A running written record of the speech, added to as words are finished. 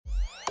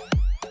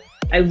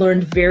I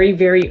learned very,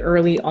 very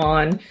early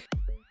on,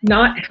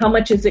 not how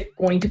much is it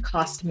going to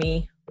cost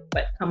me,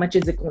 but how much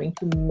is it going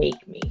to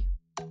make me.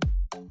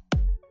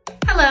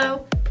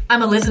 Hello,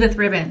 I'm Elizabeth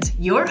Ribbons,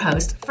 your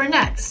host for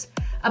Next,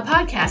 a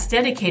podcast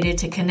dedicated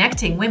to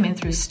connecting women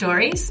through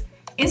stories,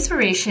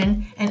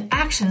 inspiration, and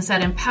actions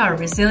that empower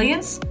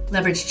resilience,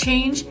 leverage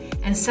change,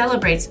 and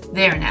celebrates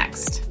their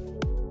next.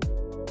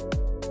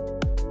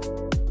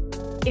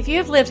 If you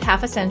have lived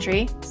half a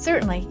century,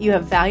 certainly you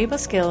have valuable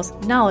skills,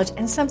 knowledge,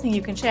 and something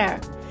you can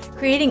share.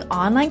 Creating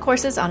online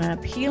courses on an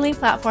appealing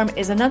platform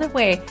is another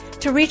way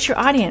to reach your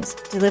audience,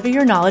 deliver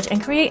your knowledge,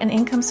 and create an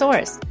income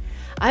source.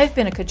 I've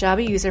been a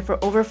Kajabi user for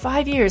over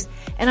 5 years,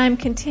 and I'm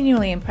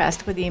continually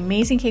impressed with the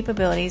amazing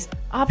capabilities,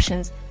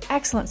 options,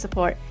 excellent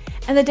support,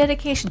 and the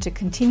dedication to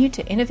continue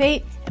to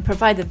innovate and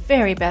provide the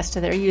very best to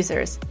their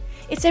users.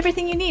 It's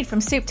everything you need from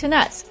soup to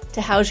nuts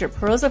to house your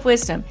pearls of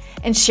wisdom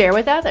and share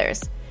with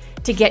others.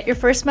 To get your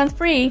first month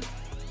free,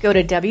 go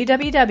to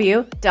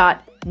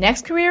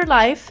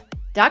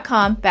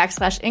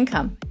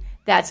www.nextcareerlife.com/income.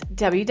 That's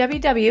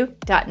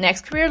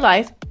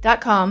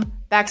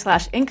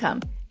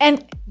www.nextcareerlife.com/income.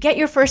 And get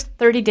your first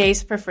 30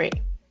 days for free.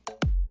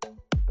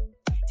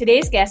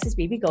 Today's guest is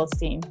Bibi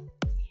Goldstein,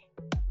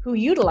 who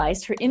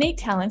utilized her innate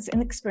talents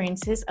and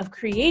experiences of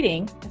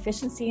creating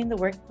efficiency in the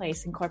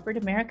workplace in corporate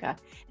America.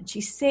 And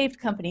she saved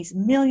companies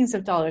millions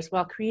of dollars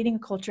while creating a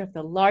culture of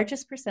the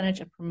largest percentage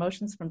of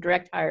promotions from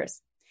direct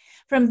hires.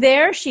 From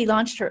there, she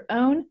launched her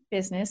own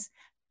business,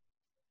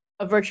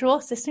 a virtual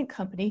assistant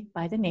company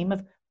by the name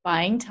of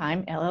Buying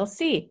Time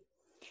LLC,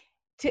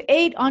 to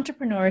aid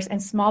entrepreneurs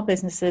and small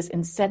businesses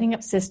in setting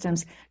up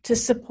systems to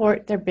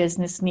support their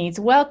business needs.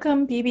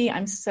 Welcome, Bibi.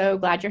 I'm so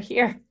glad you're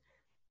here.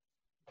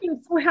 I'm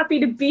so happy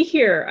to be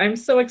here. I'm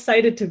so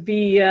excited to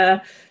be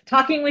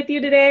talking with you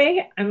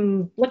today.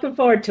 I'm looking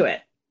forward to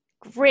it.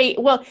 Great.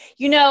 Well,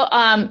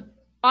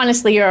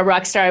 honestly, you're a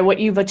rock star. What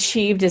you've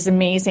achieved is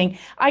amazing.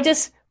 I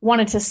just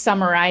wanted to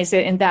summarize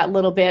it in that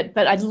little bit,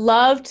 but I'd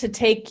love to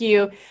take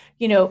you,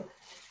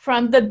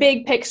 from the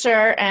big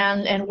picture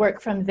and work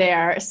from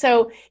there.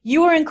 So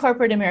you were in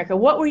corporate America.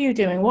 What were you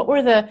doing? What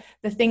were the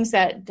things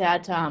that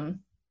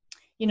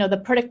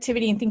the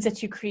productivity and things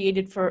that you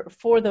created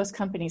for those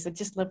companies? I'd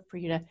just love for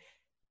you to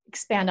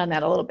expand on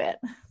that a little bit.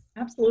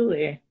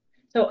 Absolutely.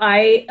 So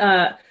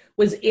I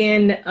was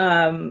in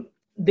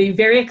the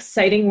very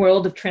exciting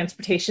world of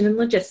transportation and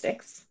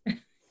logistics.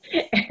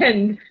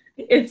 And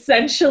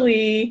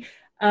essentially,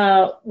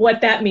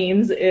 what that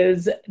means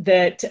is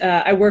that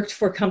I worked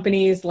for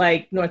companies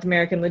like North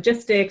American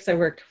Logistics. I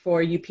worked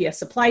for UPS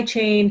Supply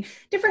Chain,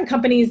 different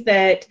companies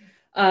that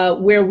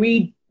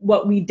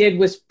what we did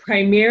was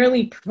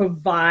primarily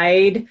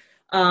provide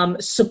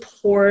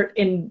support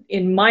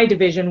in my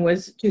division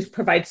was to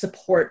provide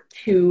support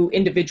to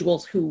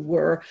individuals who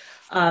were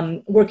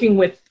working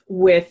with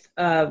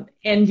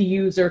end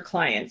user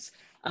clients.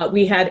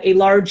 We had a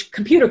large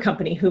computer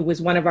company who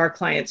was one of our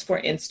clients, for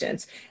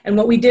instance. And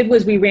what we did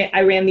was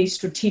I ran these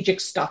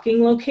strategic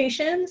stocking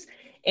locations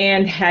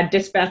and had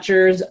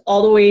dispatchers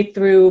all the way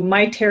through.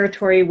 My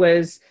territory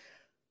was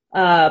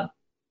Colorado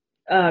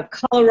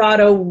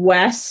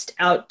west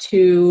out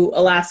to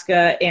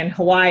Alaska and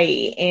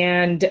Hawaii.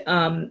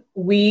 And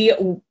we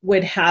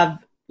would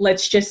have,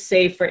 let's just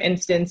say, for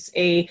instance,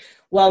 a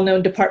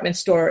well-known department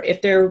store,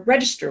 if their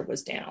register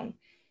was down.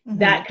 Mm-hmm.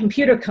 That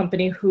computer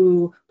company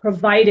who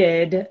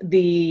provided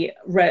the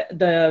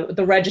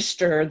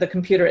register, the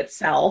computer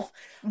itself,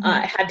 mm-hmm.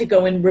 Had to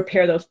go and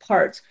repair those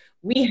parts.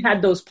 We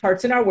had those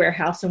parts in our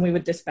warehouse, and we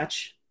would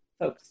dispatch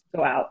folks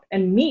go out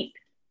and meet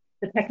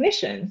the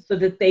technician so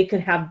that they could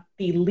have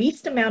the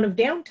least amount of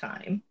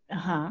downtime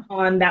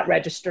on that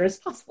register as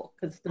possible.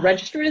 Because if the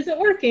register isn't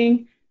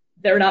working,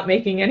 they're not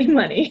making any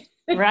money.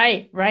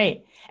 Right.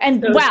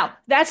 And so, wow,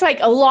 that's like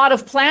a lot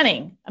of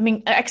planning. I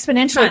mean,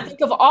 exponentially. Think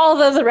of all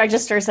of the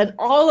registers and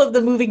all of the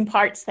moving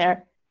parts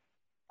there.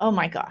 Oh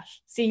my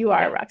gosh. See, you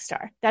are a rock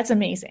star. That's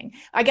amazing.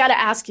 I got to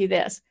ask you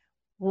this.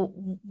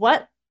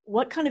 What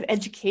kind of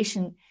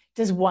education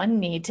does one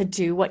need to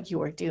do what you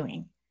are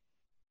doing?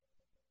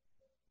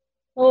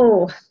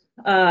 Oh,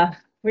 we're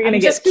going to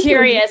get just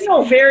curious.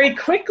 Very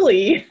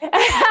quickly.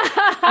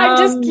 I'm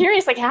just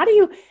curious. Like, how do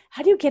you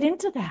get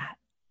into that?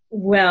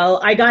 Well,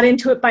 I got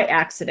into it by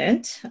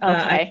accident.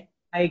 Okay.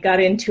 I got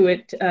into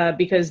it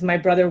because my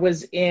brother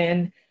was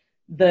in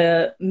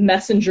the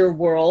messenger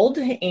world.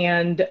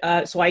 And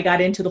so I got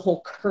into the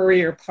whole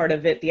courier part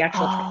of it, the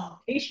actual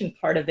transportation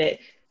part of it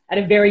at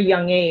a very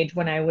young age.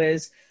 When I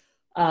was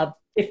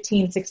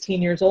 15,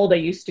 16 years old, I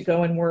used to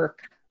go and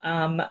work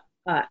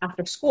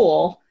after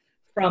school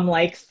from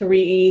like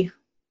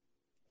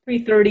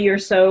 3:30 or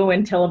so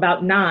until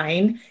about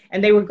 9.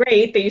 And they were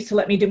great. They used to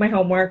let me do my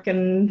homework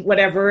and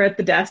whatever at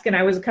the desk. And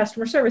I was a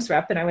customer service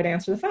rep and I would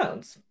answer the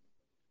phones.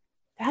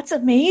 That's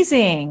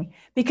amazing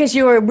because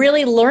you were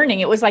really learning.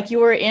 It was like you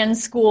were in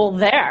school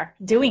there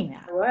doing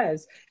that.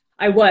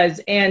 I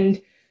was.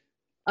 And,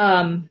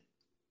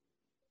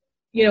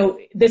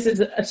 this is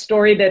a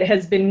story that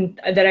has been,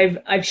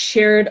 that I've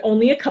shared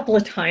only a couple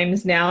of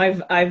times now.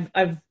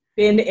 I've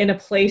been in a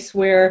place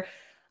where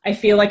I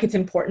feel like it's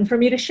important for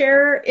me to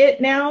share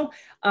it now.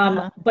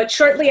 But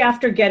shortly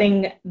after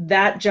getting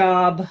that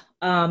job,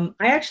 I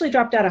actually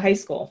dropped out of high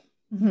school.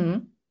 Mm-hmm.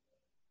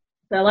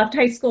 So I left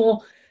high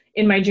school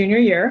in my junior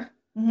year,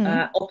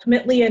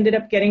 ultimately ended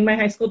up getting my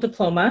high school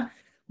diploma,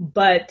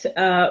 but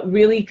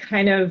really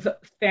kind of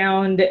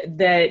found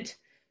that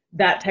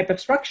that type of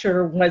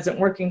structure wasn't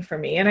working for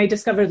me. And I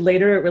discovered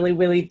later it really,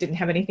 really didn't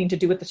have anything to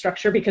do with the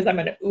structure, because I'm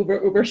an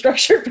uber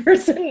structured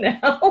person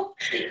now.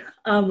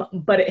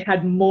 But it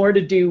had more to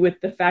do with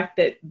the fact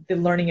that the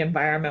learning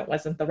environment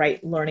wasn't the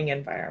right learning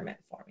environment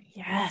for me.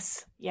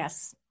 Yes.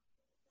 Yes.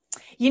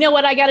 You know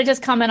what? I got to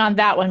just comment on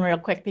that one real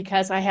quick,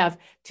 because I have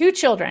 2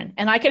 children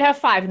and I could have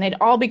 5 and they'd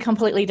all be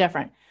completely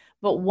different.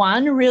 But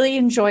one really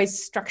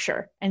enjoys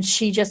structure and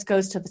she just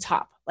goes to the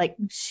top. Like,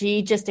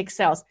 she just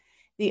excels.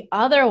 The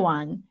other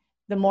one,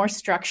 the more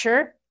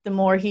structure, the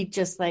more he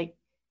just like,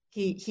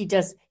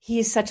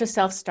 he's such a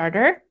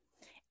self-starter.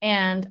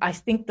 And I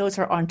think those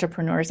are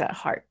entrepreneurs at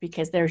heart,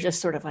 because they're just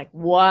sort of like,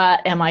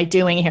 what am I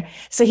doing here?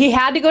 So he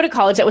had to go to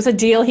college. That was a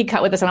deal he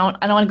cut with us. I don't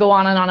want to go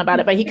on and on about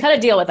it, but he cut a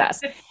deal with us.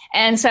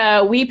 And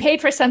so we paid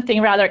for something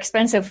rather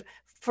expensive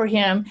for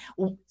him,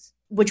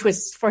 which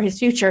was for his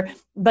future,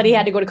 but he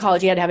had to go to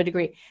college. He had to have a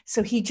degree.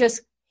 So he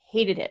just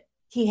hated it.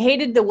 He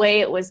hated the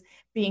way it was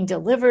being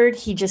delivered.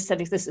 He just said,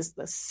 this is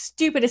the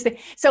stupidest thing.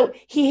 So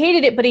he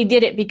hated it, but he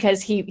did it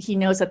because he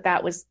knows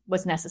that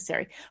was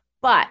necessary.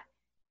 But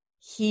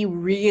he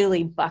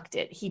really bucked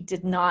it. He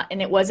did not.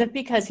 And it wasn't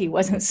because he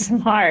wasn't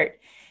smart.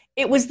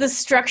 It was the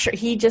structure.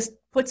 He just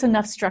puts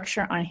enough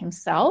structure on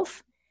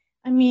himself.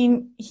 I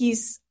mean,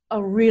 he's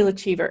a real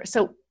achiever.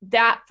 So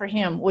that for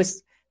him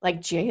was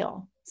like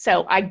jail.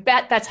 So I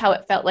bet that's how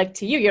it felt like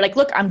to you. You're like,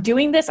 look, I'm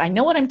doing this. I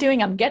know what I'm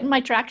doing. I'm getting my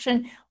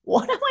traction.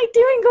 What am I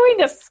doing going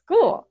to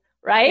school?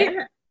 Right?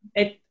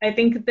 Yeah. I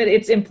think that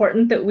it's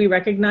important that we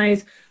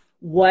recognize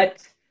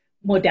what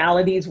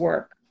modalities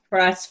work for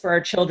us, for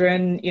our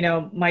children. You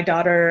know, my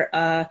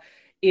daughter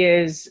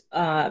is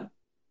a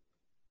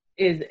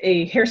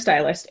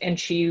hairstylist, and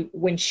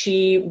when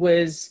she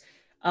was,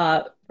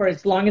 for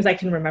as long as I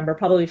can remember,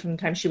 probably from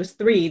the time she was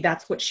 3,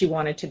 that's what she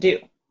wanted to do.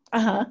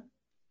 And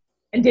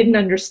didn't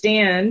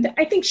understand.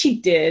 I think she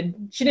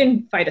did. She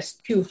didn't fight us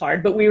too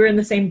hard, but we were in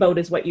the same boat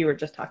as what you were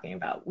just talking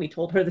about. We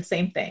told her the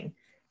same thing.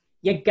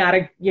 You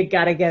gotta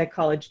get a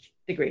college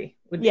degree.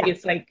 Yeah.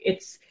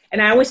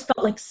 And I always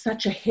felt like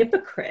such a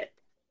hypocrite.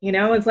 You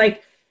know, it's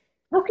like,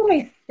 how can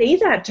I say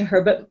that to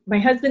her? But my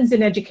husband's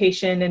in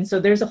education, and so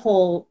there's a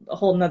whole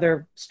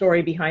nother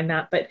story behind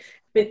that. But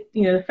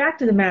you know, the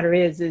fact of the matter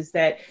is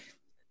that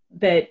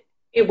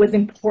it was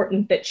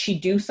important that she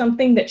do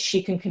something that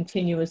she can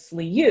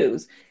continuously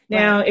use.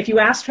 Now, if you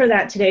asked her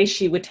that today,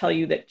 she would tell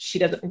you that she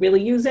doesn't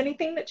really use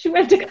anything that she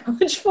went to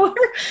college for.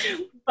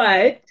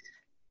 But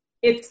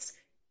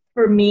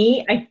for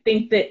me, I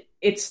think that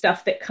it's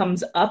stuff that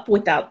comes up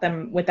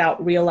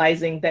without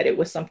realizing that it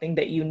was something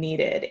that you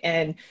needed.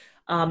 And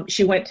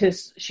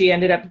she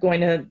ended up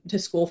going to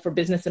school for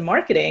business and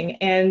marketing,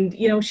 and,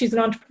 you know, she's an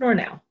entrepreneur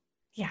now.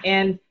 Yeah.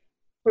 And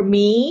for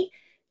me,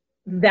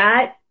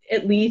 that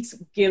at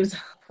least gives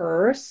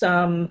her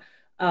some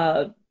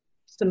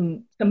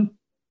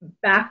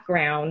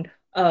background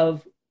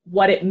of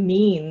what it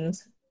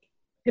means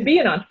to be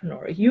an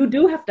entrepreneur. You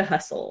do have to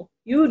hustle.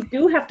 You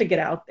do have to get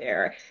out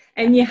there,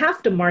 and you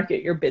have to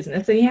market your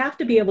business, and you have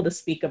to be able to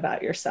speak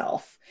about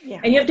yourself.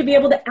 Yeah. And you have to be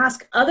able to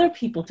ask other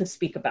people to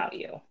speak about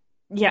you.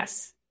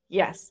 Yes.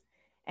 Yes.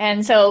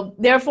 And so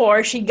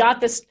therefore she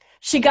got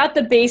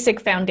the basic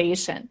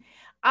foundation.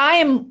 I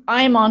am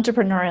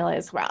entrepreneurial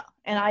as well.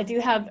 And I do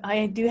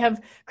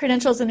have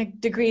credentials and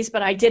degrees,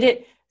 but I did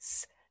it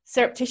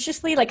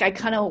surreptitiously. Like, I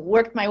kind of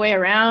worked my way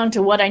around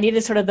to what I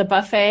needed, sort of the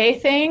buffet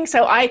thing.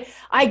 So I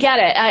get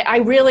it. I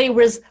really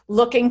was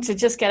looking to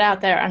just get out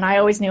there, and I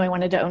always knew I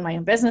wanted to own my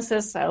own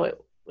businesses. So it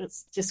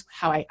was just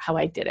how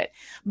I did it.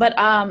 But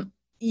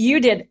you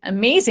did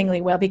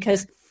amazingly well,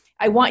 because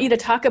I want you to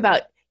talk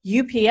about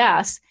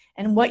UPS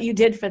and what you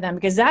did for them,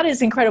 because that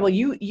is incredible.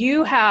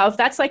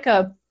 That's like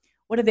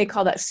what do they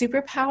call that?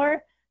 Superpower?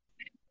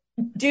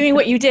 Doing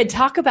what you did.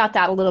 Talk about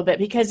that a little bit,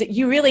 because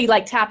you really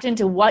like tapped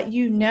into what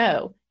you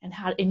know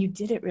and you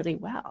did it really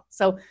well.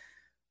 So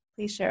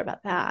please share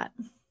about that.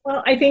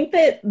 Well, I think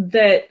that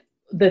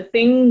the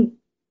thing,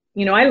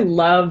 you know, I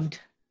loved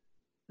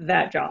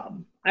that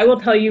job. I will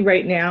tell you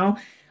right now,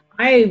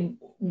 I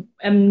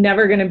am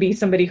never going to be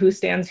somebody who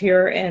stands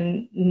here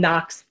and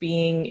knocks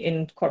being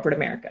in corporate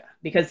America,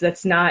 because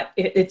that's not,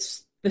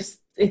 it's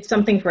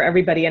something for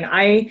everybody. And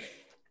I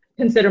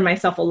consider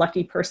myself a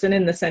lucky person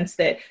in the sense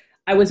that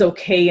I was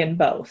okay in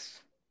both.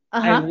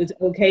 I was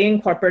okay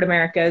in corporate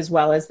America as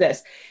well as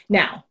this.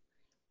 Now,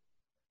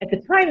 at the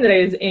time that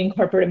I was in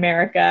corporate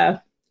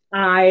America,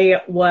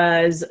 I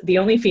was the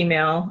only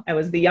female. I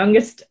was the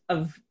youngest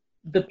of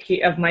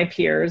my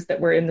peers that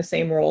were in the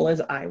same role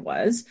as I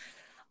was.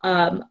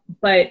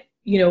 But,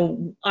 you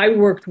know, I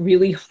worked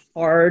really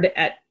hard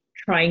at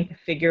trying to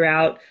figure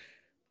out,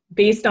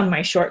 based on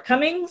my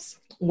shortcomings,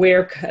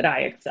 where could I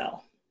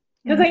excel?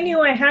 Because I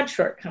knew I had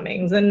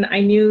shortcomings, and I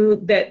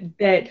knew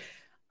that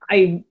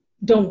I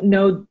didn't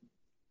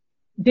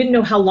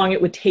know how long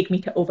it would take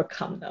me to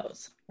overcome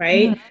those,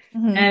 right?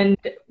 Mm-hmm. And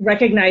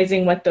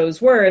recognizing what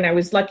those were. And I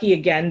was lucky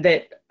again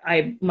that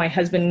my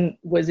husband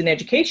was in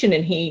education,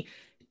 and he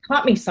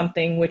taught me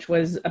something, which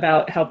was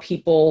about how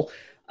people,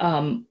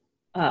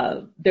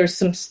 there's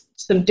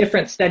some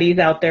different studies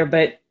out there,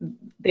 but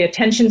the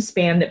attention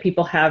span that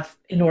people have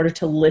in order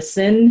to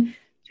listen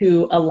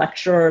to a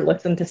lecture or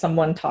listen to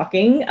someone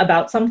talking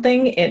about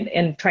something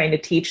and trying to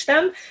teach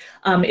them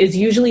is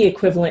usually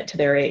equivalent to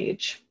their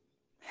age.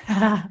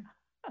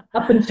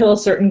 Up until a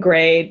certain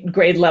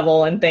grade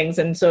level and things.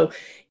 And so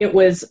it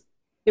was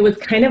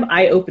kind of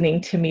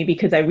eye-opening to me,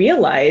 because I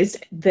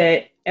realized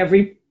that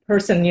every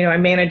person, I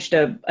managed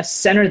a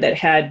center that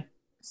had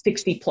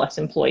 60 plus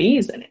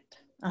employees in it.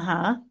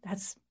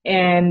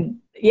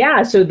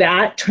 So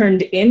that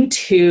turned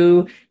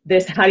into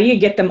this, how do you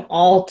get them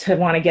all to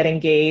want to get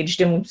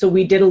engaged? And so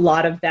we did a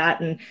lot of that.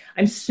 And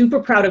I'm super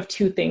proud of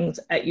two things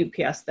at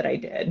UPS that I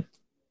did.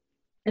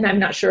 And I'm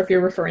not sure if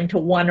you're referring to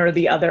one or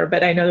the other,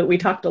 but I know that we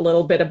talked a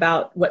little bit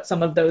about what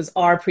some of those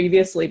are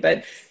previously.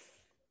 But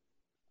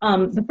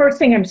the first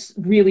thing I'm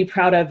really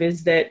proud of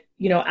is that,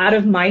 out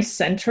of my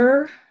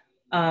center,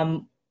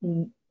 and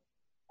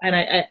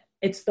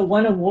it's the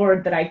one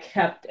award that I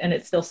kept, and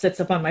it still sits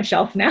up on my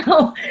shelf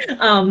now,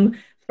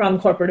 from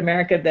corporate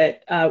America,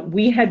 that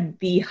we had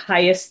the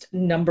highest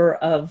number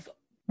of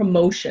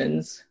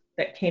promotions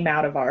that came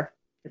out of our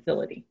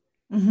facility.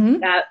 Mm-hmm.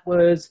 That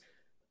was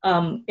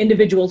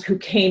individuals who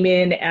came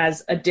in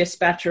as a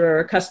dispatcher or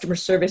a customer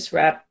service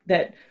rep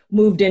that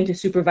moved into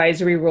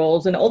supervisory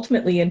roles and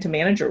ultimately into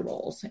manager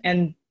roles.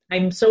 And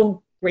I'm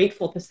so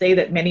grateful to say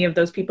that many of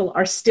those people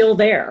are still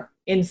there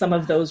in some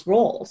of those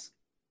roles,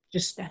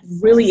 just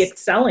really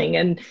excelling.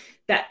 And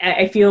that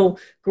I feel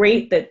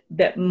great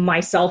that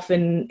myself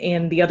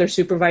and the other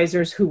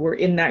supervisors who were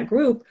in that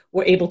group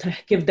were able to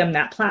give them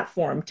that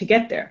platform to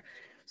get there.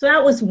 So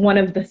that was one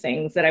of the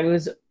things that I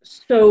was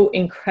so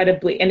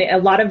incredibly, and a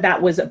lot of that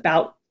was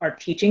about our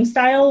teaching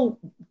style,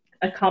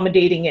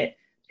 accommodating it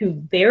to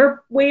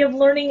their way of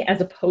learning as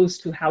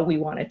opposed to how we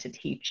wanted to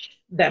teach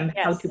them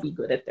how to be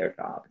good at their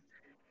job.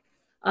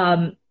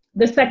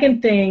 The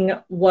second thing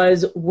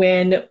was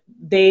when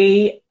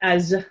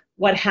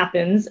what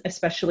happens,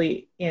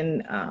 especially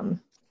in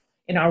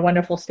our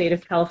wonderful state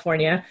of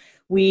California,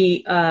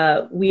 we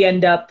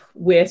end up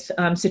with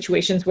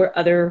situations where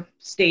other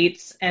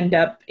states end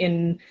up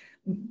in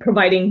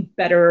providing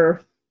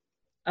better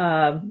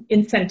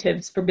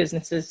incentives for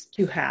businesses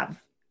to have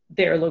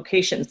their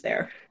locations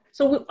there.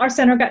 So our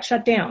center got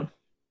shut down.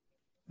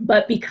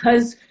 But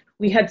because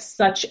we had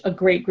such a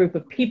great group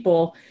of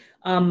people,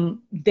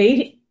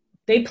 they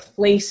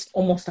placed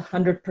almost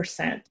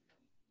 100%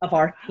 of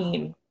our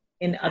team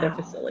in other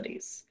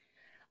facilities.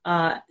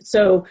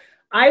 So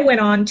I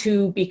went on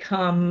to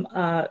become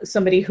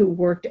somebody who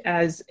worked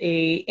as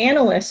an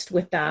analyst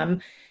with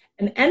them,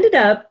 and ended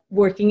up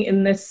working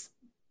in this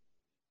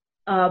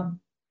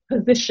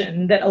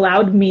position that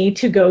allowed me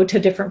to go to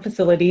different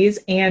facilities,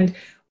 and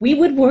we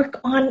would work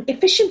on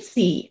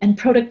efficiency and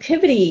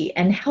productivity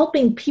and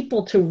helping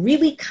people to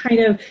really kind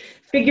of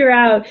figure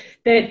out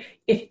that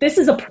if this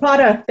is a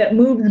product that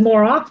moves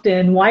more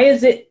often, why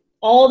is it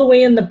all the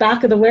way in the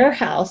back of the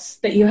warehouse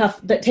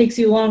that takes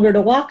you longer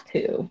to walk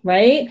to,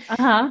 right?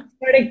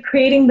 Started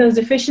creating those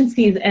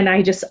efficiencies, and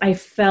I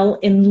fell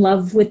in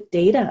love with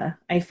data.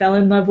 I fell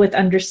in love with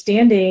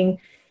understanding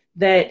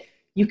that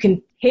you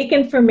can take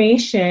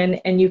information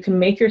and you can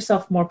make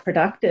yourself more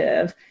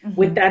productive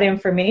with that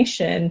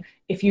information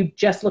if you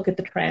just look at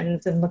the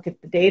trends and look at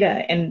the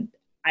data. And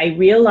I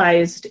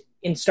realized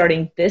in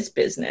starting this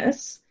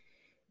business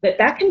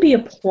that can be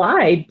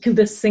applied to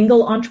the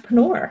single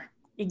entrepreneur.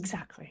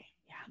 Exactly.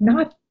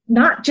 Yeah.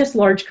 Not just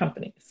large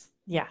companies.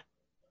 Yeah.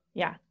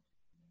 Yeah.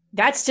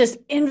 That's just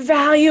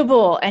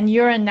invaluable. And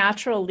you're a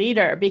natural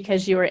leader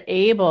because you were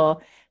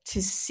able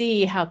to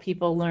see how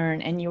people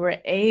learn, and you were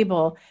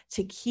able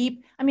to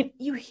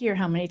you hear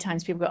how many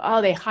times people go,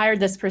 oh, they hired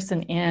this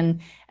person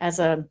in as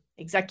a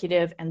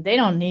executive and they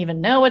don't even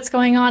know what's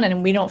going on.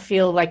 And we don't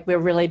feel like we're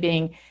really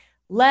being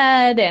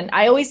led. And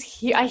I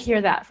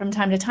hear that from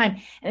time to time.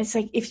 And it's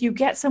like, if you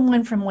get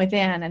someone from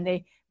within and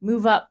they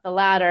move up the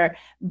ladder,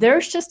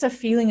 there's just a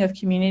feeling of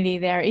community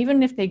there.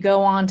 Even if they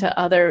go on to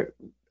other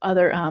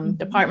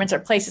departments or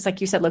places, like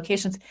you said,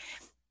 locations,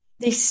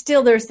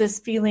 there's this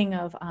feeling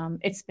of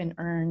it's been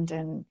earned.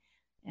 And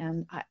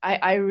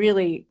I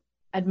really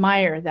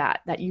admire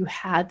that you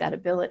had that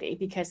ability,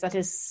 because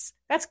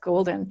that's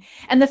golden.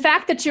 And the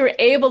fact that you're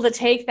able to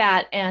take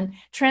that and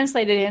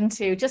translate it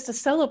into just a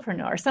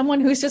solopreneur,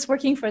 someone who's just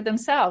working for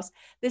themselves,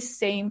 this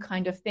same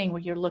kind of thing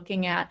where you're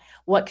looking at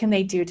what can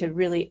they do to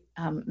really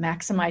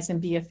maximize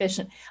and be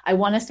efficient. I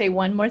want to say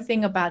one more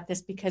thing about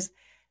this, because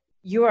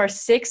you are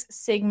Six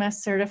Sigma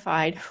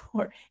certified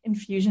for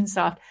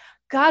Infusionsoft.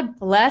 God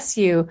bless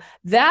you.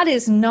 That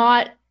is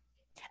not,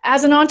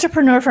 as an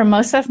entrepreneur for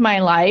most of my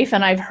life,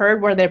 and I've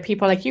heard where there are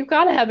people like, you've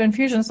got to have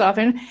Infusionsoft.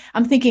 And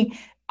I'm thinking,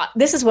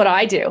 this is what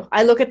I do.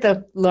 I look at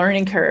the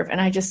learning curve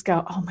and I just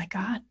go, oh my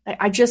God,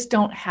 I just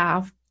don't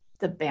have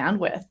the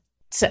bandwidth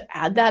to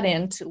add that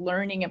into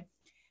learning.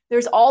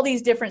 There's all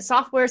these different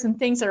softwares and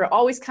things that are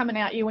always coming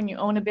at you when you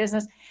own a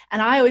business.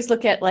 And I always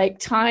look at like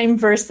time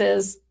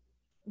versus,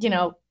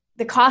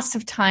 the cost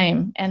of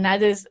time. And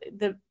that is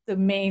the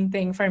main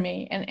thing for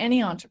me and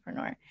any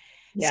entrepreneur.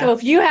 Yeah. So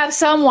if you have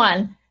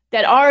someone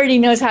that already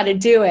knows how to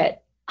do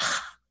it,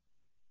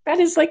 that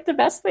is like the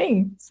best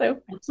thing.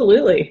 So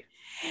absolutely.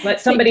 Let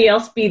somebody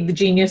else be the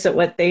genius at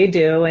what they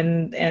do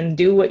and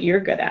do what you're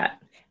good at.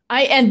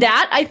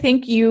 I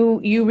think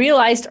you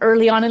realized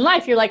early on in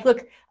life, you're like,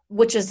 look,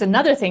 which is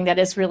another thing that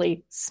is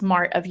really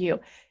smart of you.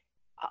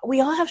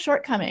 We all have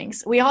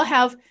shortcomings. We all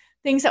have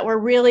things that we're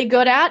really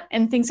good at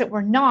and things that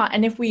we're not.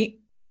 And if we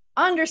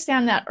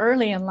understand that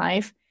early in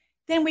life,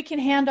 then we can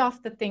hand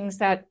off the things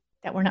that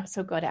we're not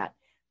so good at.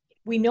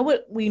 We know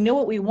what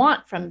we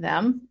want from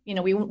them.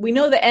 We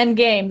know the end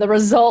game, the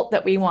result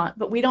that we want,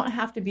 but we don't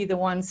have to be the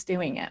ones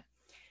doing it.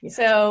 Yeah.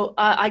 So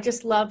I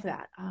just love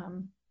that.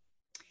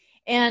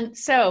 And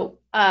so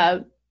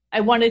I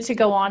wanted to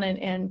go on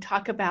and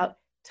talk about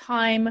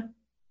time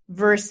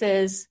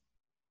versus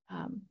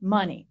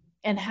money,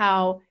 and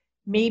how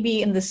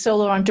maybe in the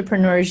solo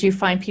entrepreneurs, you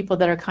find people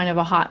that are kind of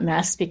a hot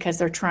mess because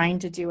they're trying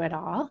to do it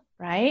all,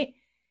 right?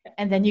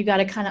 And then you got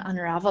to kind of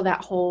unravel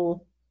that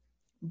whole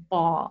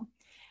ball.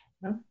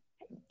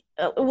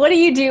 What do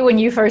you do when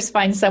you first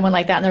find someone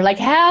like that and they're like,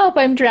 help,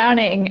 I'm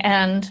drowning?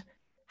 And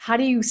how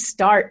do you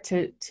start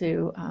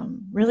to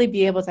really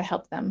be able to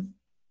help them?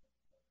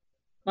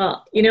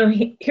 Well,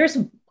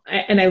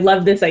 I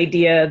love this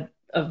idea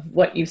of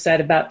what you said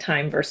about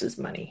time versus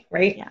money,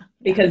 right? Yeah.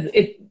 Because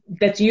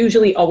that's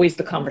usually always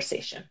the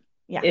conversation.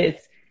 Yeah.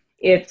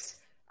 It's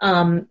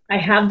I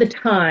have the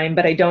time,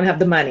 but I don't have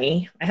the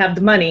money. I have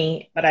the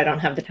money, but I don't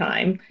have the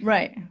time.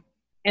 Right.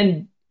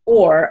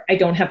 Or I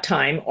don't have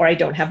time, or I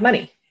don't have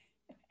money.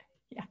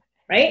 Yeah.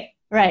 Right?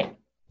 Right.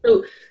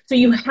 So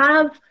you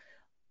have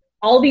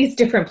all these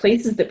different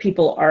places that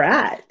people are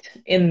at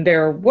in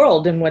their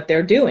world and what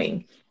they're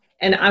doing.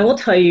 And I will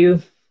tell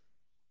you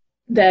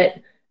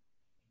that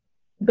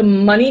the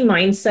money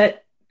mindset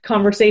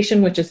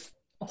conversation, which is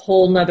a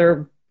whole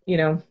nother,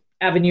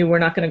 avenue we're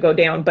not going to go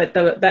down, but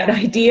that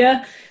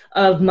idea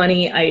of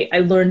money, I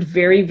learned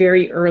very,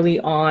 very early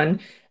on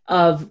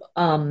of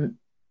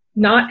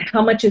not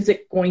how much is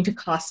it going to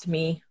cost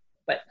me,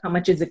 but how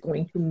much is it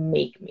going to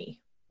make me,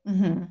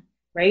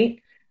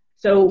 right?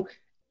 So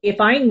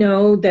if I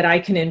know that I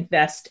can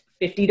invest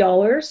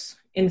 $50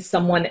 in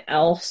someone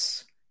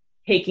else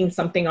taking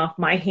something off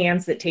my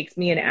hands that takes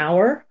me an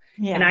hour,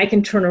 and I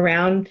can turn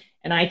around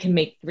and I can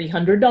make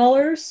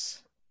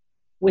 $300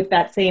 with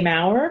that same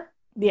hour.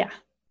 Yeah.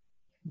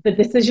 The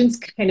decision's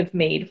kind of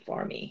made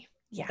for me.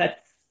 Yeah.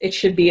 It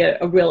should be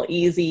a real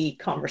easy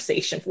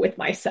conversation with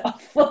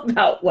myself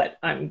about what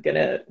I'm going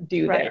to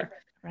do there.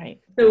 Right.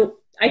 So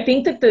I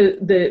think that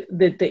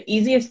the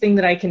easiest thing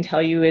that I can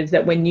tell you is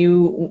that when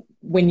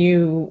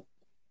you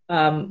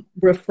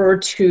refer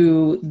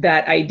to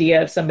that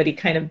idea of somebody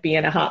kind of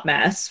being a hot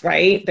mess,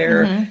 right? They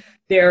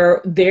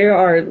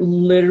are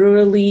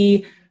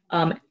literally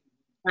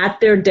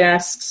at their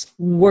desks,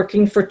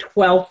 working for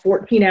 12,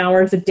 14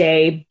 hours a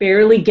day,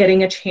 barely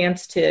getting a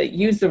chance to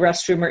use the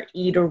restroom or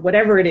eat or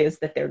whatever it is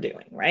that they're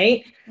doing,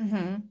 right?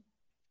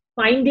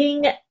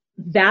 Finding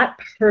that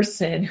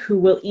person who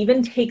will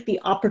even take the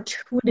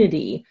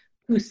opportunity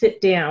to sit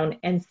down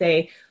and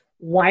say,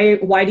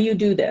 why do you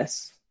do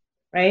this,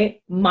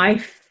 right? My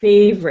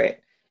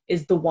favorite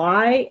is the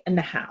why and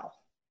the how,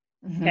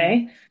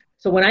 okay?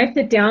 So when I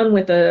sit down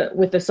with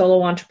a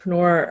solo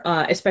entrepreneur,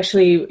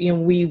 especially,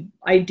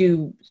 I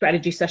do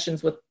strategy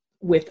sessions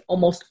with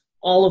almost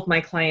all of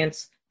my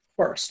clients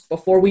first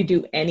before we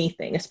do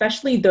anything,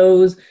 especially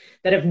those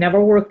that have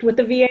never worked with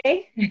a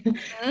VA,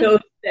 those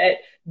that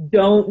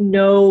don't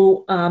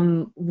know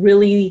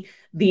really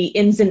the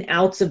ins and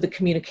outs of the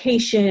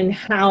communication,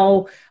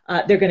 how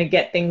they're going to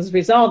get things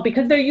resolved,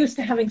 because they're used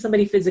to having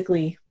somebody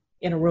physically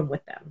in a room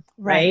with them,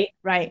 right?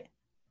 Right.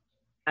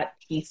 That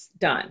piece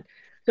done.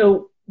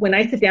 So when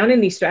I sit down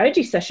in these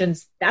strategy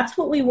sessions, that's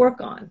what we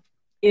work on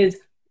is,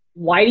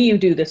 why do you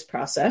do this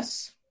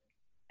process?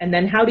 And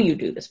then how do you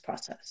do this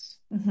process?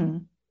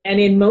 And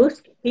in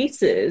most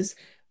cases,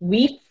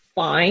 we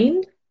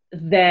find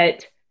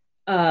that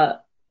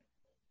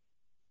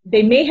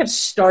they may have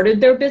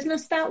started their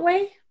business that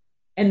way,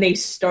 and they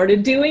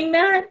started doing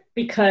that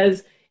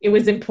because it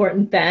was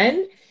important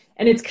then.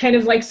 And it's kind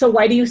of like, so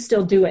why do you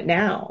still do it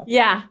now?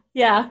 Yeah.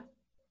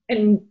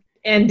 And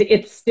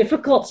it's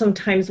difficult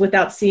sometimes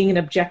without seeing an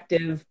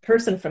objective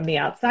person from the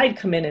outside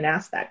come in and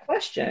ask that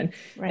question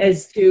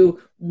as to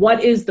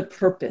what is the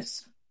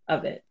purpose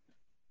of it,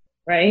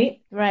 right?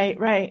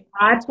 Right.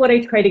 That's what I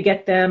try to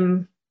get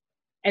them.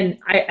 And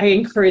I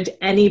encourage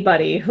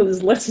anybody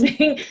who's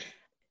listening,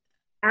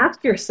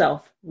 ask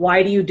yourself,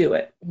 why do you do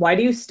it? Why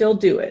do you still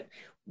do it?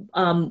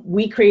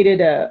 We created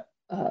a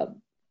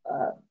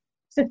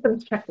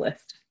systems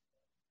checklist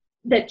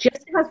that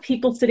just has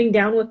people sitting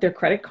down with their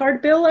credit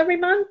card bill every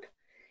month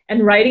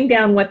and writing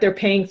down what they're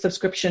paying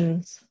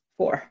subscriptions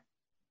for.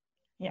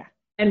 Yeah.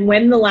 and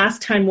when the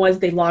last time was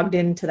they logged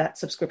into that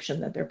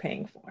subscription that they're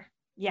paying for.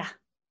 Yeah.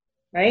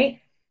 Right?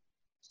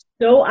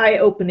 So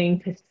eye-opening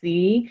to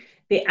see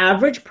the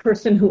average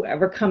person who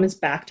ever comes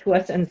back to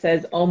us and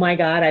says, oh my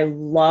God, I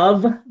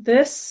love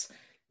this,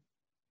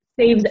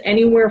 saves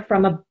anywhere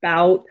from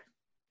about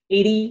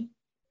 $80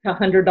 to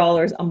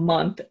 $100 a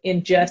month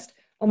in just,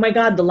 oh my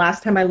God, the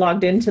last time I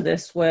logged into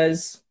this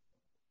was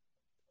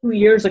 2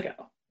 years ago,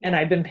 and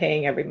I've been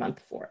paying every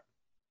month for it.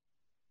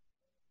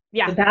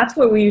 Yeah. So that's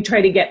where we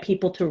try to get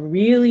people to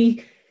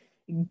really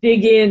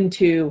dig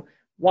into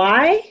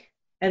why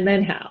and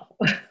then how.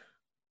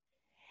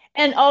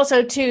 And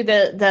also too,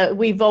 the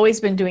we've always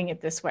been doing it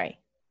this way.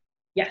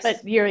 Yes.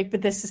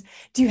 But this is,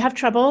 do you have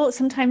trouble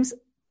sometimes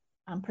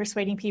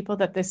persuading people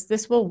that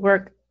this will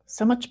work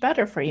so much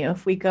better for you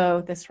if we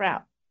go this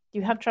route? Do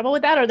you have trouble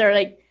with that? Or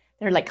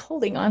they're like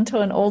holding on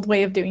to an old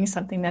way of doing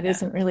something that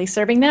isn't really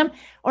serving them?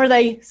 Or are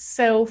they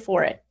so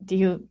for it?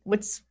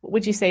 What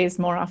would you say is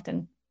more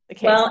often the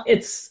case? Well,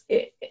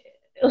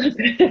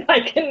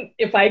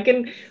 if I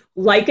can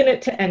liken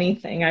it to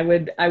anything, I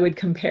would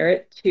compare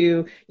it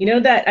to,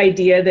 that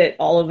idea that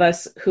all of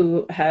us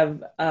who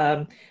have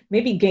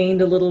maybe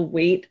gained a little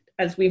weight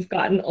as we've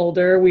gotten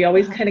older, we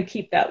always kind of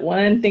keep that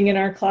one thing in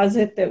our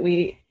closet that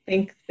we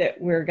think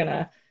that we're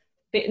gonna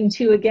fit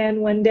into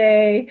again one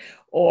day,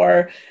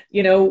 or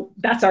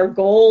that's our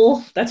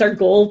goal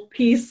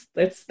piece,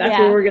 that's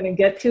where we're gonna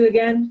get to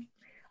again.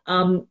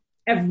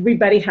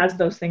 Everybody has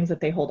those things that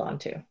they hold on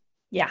to.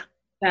 Yeah.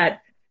 But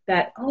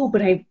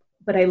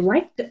I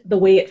liked the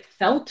way it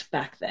felt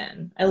back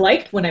then. I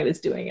liked when I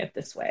was doing it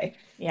this way.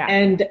 Yeah.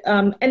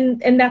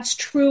 And that's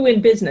true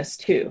in business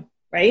too,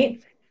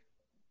 right?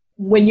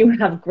 When you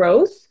have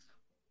growth,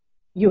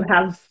 you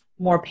have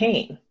more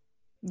pain.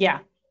 Yeah.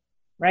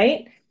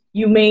 Right?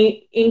 You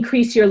may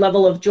increase your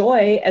level of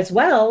joy as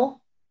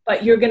well,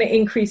 but you're going to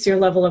increase your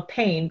level of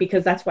pain,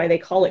 because that's why they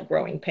call it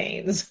growing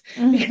pains,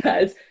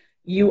 because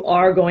you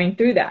are going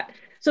through that.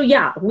 So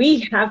yeah,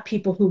 we have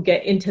people who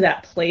get into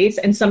that place,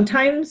 and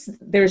sometimes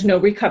there's no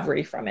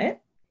recovery from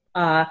it.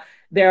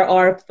 There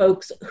are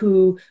folks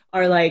who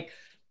are like,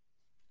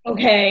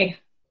 okay,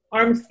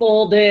 arms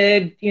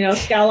folded,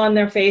 scowl on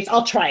their face,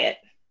 I'll try it.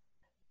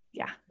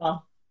 Yeah.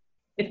 Well,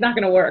 it's not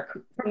going to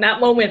work. From that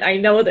moment, I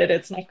know that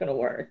it's not going to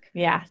work.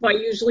 Yeah. So I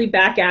usually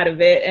back out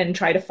of it and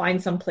try to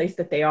find some place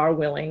that they are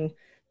willing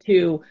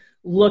to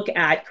look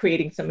at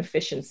creating some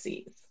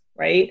efficiencies,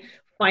 right?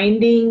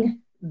 Finding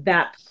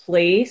that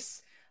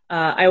place.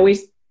 I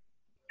always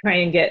try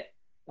and get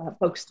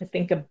folks to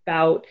think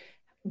about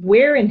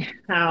where and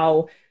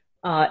how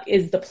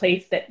is the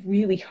place that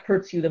really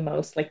hurts you the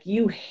most. Like,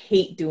 you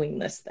hate doing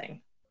this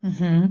thing.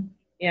 Mm-hmm.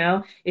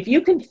 If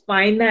you can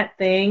find that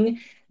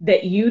thing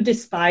that you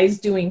despise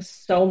doing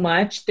so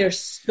much, they're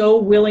so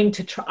willing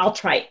to try. I'll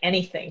try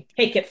anything.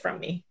 Take it from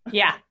me.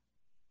 Yeah.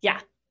 Yeah.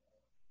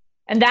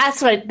 And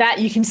that's that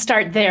you can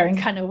start there and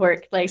kind of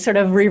work, like sort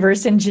of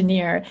reverse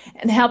engineer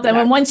and help them.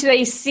 Yeah. And once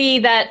they see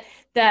that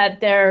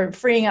they're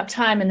freeing up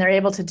time and they're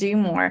able to do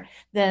more,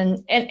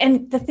 then,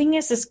 and the thing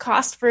is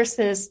cost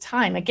versus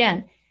time.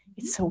 Again,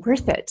 it's so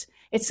worth it.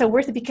 It's so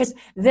worth it, because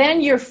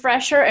then you're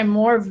fresher and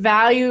more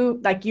value,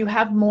 like you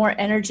have more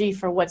energy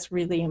for what's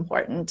really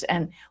important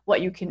and what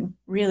you can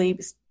really,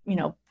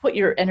 put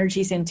your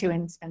energies into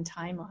and spend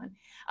time on.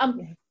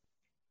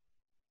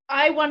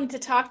 I wanted to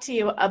talk to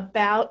you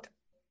about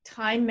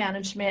time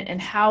management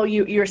and how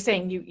you're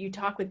saying you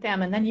talk with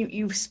them, and then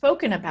you've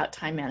spoken about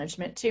time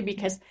management too,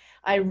 because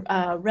I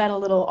read a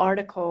little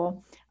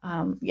article,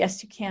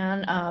 Yes You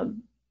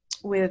Can,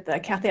 with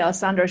Kathy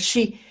Alessandro.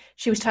 She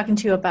was talking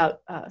to you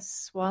about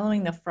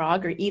swallowing the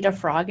frog, or eat a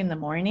frog in the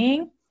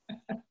morning.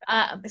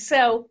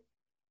 So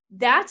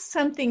that's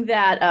something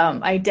that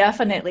I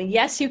definitely,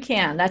 Yes You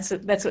Can. That's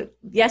what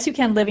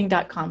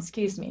yesyoucanliving.com,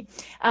 excuse me.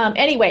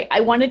 Anyway,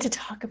 I wanted to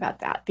talk about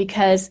that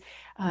because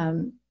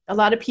a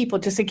lot of people,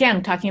 just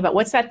again, talking about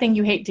what's that thing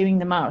you hate doing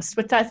the most?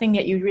 What's that thing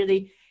that you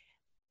really,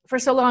 for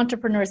solo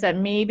entrepreneurs that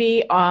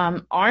maybe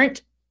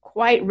aren't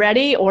quite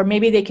ready, or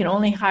maybe they can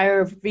only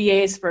hire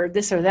VAs for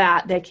this or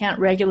that. They can't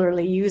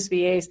regularly use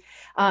VAs.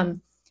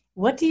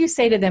 What do you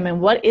say to them,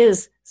 and what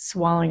is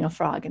swallowing a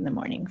frog in the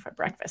morning for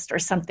breakfast or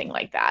something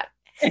like that?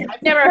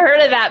 I've never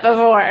heard of that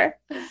before.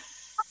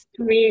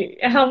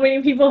 How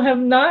many people have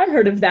not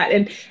heard of that?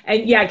 And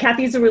yeah,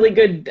 Kathy's a really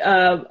good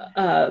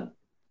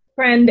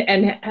friend,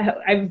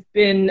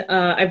 and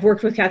I've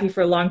worked with Kathy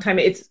for a long time.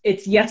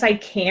 It's Yes I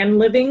Can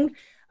Living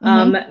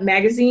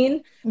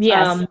magazine.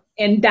 Yes.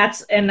 And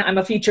I'm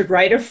a featured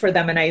writer for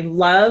them, and I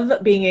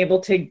love being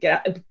able to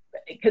get,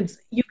 because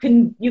you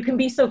can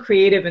be so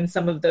creative in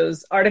some of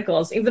those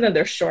articles, even though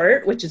they're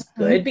short, which is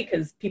good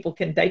because people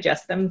can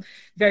digest them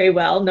very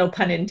well. No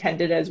pun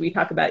intended, as we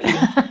talk about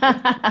eating.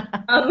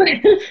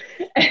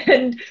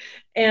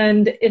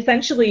 And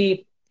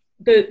essentially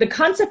the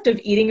concept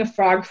of eating a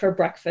frog for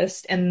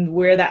breakfast, and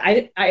where that,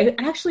 I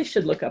actually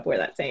should look up where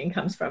that saying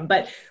comes from,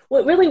 but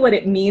what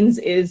it means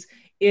is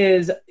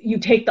you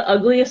take the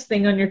ugliest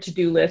thing on your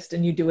to-do list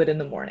and you do it in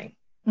the morning.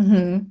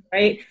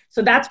 Right?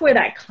 So that's where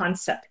that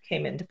concept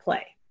came into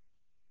play.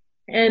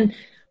 And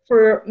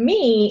for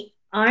me,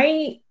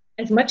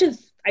 as much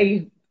as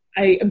I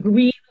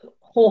agree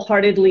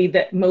wholeheartedly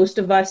that most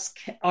of us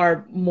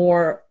are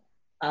more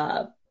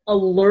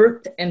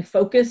alert and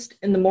focused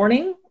in the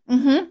morning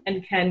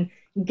and can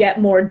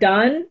get more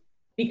done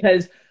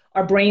because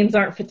our brains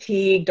aren't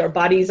fatigued, our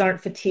bodies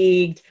aren't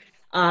fatigued.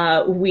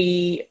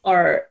 We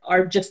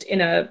are just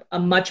in a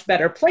much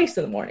better place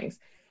in the mornings.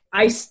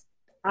 I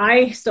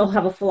still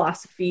have a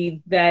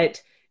philosophy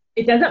that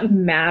it doesn't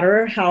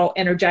matter how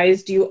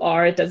energized you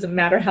are. It doesn't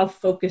matter how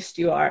focused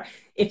you are.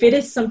 If it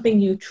is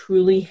something you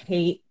truly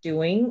hate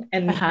doing,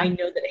 and I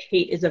know that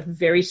hate is a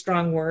very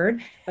strong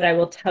word, but I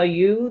will tell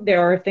you,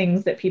 there are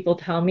things that people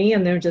tell me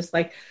and they're just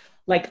like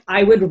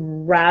I would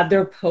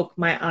rather poke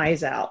my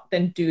eyes out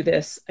than do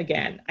this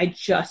again. I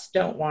just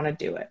don't want to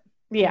do it.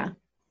 Yeah.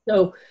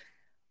 So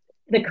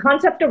the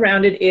concept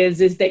around it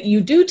is that you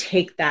do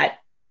take that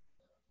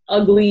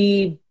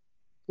ugly,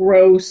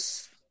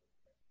 gross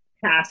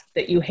task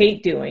that you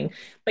hate doing,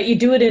 but you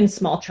do it in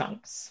small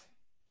chunks.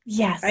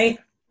 Yes. Right?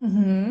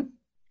 Mm-hmm.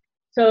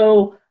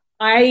 So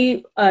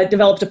I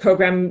developed a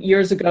program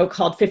years ago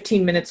called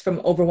 15 Minutes from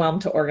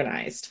Overwhelmed to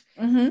Organized.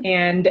 Mm-hmm.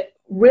 And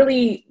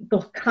really the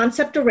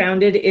concept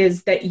around it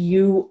is that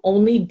you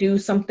only do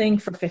something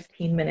for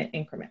 15-minute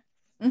increments.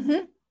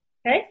 Mm-hmm.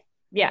 Okay?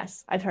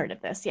 Yes, I've heard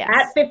of this. Yes.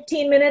 At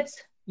 15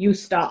 minutes, you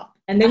stop.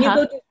 And then you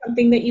go do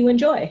something that you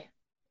enjoy.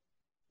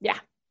 Yeah.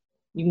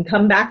 You can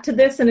come back to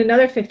this in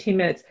another 15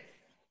 minutes.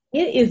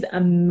 It is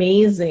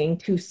amazing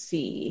to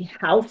see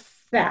how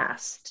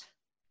fast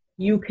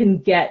you can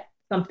get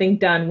something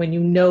done when you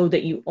know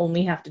that you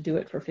only have to do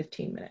it for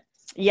 15 minutes.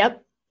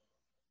 Yep.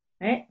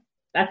 Right?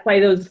 That's why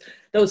those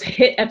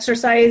HIIT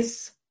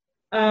exercise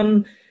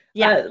programs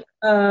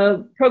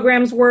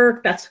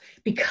work. That's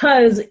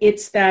because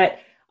it's that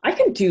I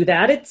can do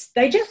that. It's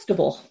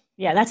digestible.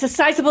 Yeah, that's a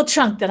sizable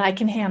chunk that I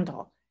can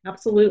handle.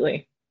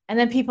 Absolutely. And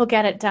then people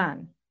get it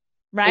done.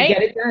 Right? They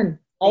get it done.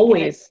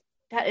 Always.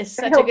 That is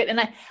such a good, and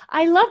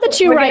I love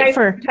that you write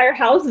for entire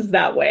houses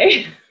that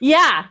way.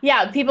 Yeah.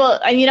 People,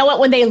 and you know what,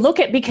 when they look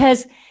at,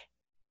 because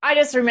I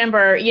just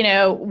remember,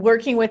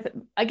 working with,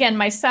 again,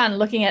 my son,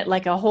 looking at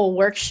like a whole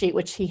worksheet,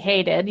 which he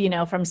hated,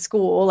 from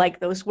school, like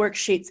those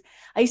worksheets.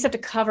 I used to have to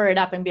cover it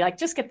up and be like,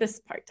 just get this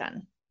part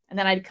done. And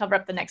then I'd cover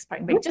up the next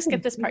part and be like, just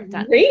get this part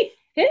done. Great.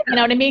 Yeah. You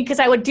know what I mean? Because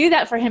I would do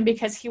that for him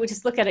because he would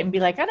just look at it and be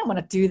like, I don't want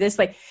to do this.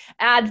 Like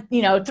add,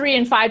 3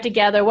 and 5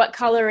 together. What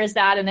color is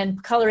that? And then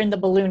color in the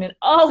balloon. And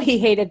he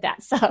hated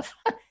that stuff.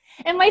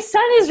 And my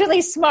son is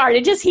really smart.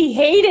 He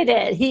hated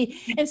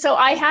it. And so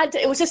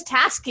it was just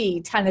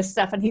tasky kind of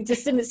stuff. And he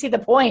just didn't see the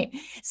point.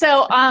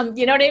 So,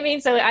 you know what I mean?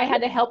 So I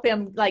had to help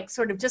him like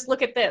sort of just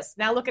look at this.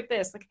 Now look at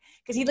this.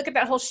 Because he'd look at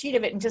that whole sheet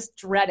of it and just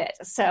dread it.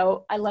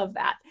 So I love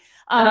that.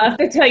 I have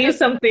to tell you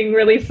something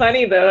really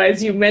funny, though,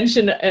 as you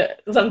mentioned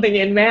something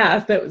in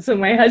math. So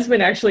my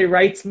husband actually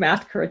writes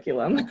math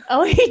curriculum.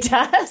 Oh, he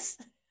does?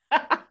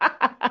 Oh,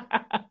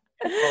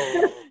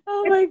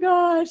 my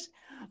gosh.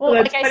 Well,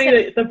 that's funny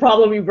that the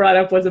problem you brought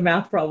up was a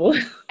math problem.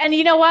 And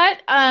you know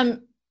what?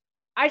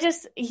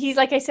 He's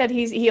like I said,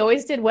 he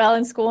always did well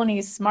in school and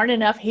he's smart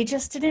enough. He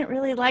just didn't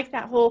really like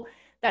that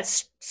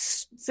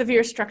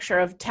severe structure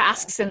of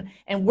tasks and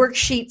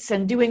worksheets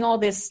and doing all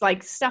this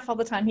like stuff all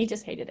the time. He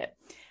just hated it.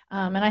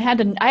 And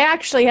I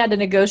actually had to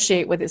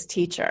negotiate with his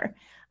teacher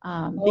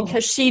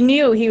because she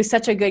knew he was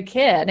such a good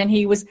kid and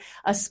he was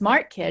a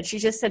smart kid. She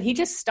just said, he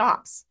just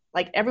stops.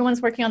 Like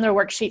everyone's working on their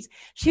worksheets.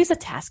 She's a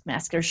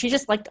taskmaster. She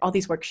just liked all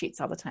these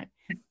worksheets all the time.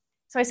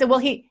 So I said, well,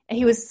 he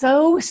was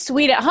so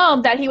sweet at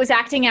home that he was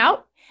acting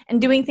out and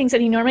doing things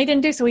that he normally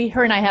didn't do. So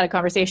her and I had a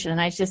conversation and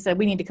I just said,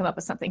 we need to come up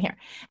with something here.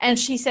 And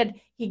she said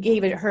he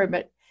gave it to her,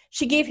 but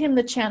she gave him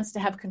the chance to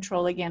have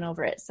control again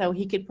over it. So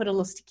he could put a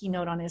little sticky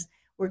note on his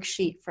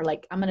worksheet for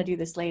like, I'm going to do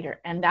this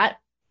later. And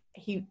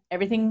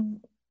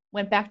everything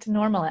went back to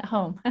normal at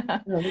home.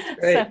 Oh, that's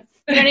great. So,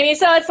 you know what I mean?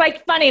 So it's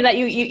like funny that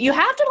you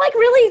have to like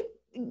really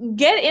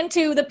get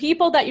into the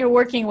people that you're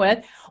working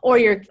with or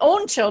your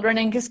own children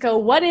and just go,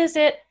 what is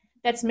it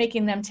that's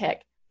making them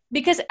tick?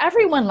 Because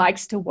everyone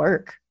likes to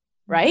work,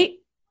 right?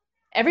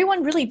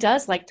 Everyone really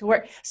does like to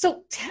work.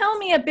 So tell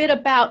me a bit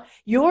about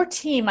your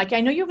team. Like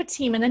I know you have a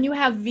team and then you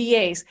have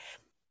VAs.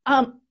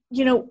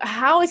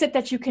 How is it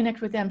that you connect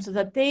with them so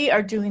that they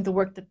are doing the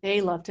work that they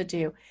love to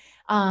do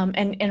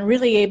and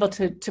really able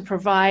to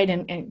provide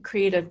and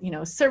create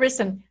a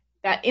service and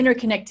that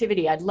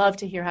interconnectivity? I'd love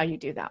to hear how you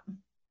do that.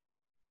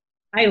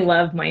 I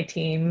love my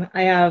team.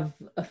 I have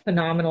a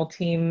phenomenal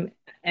team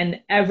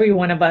and every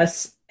one of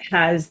us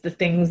has the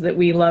things that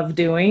we love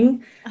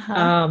doing.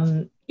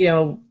 I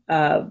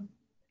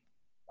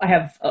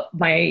have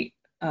my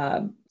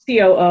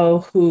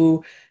COO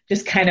who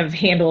just kind of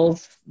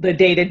handles the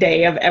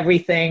day-to-day of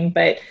everything,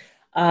 but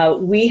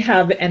we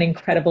have an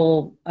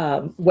incredible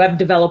web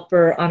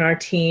developer on our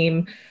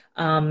team.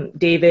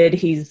 David,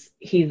 he's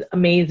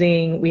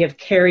amazing. We have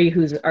Carrie,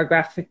 who's our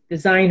graphic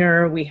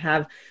designer. We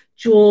have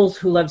Jules,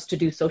 who loves to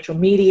do social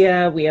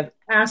media. We have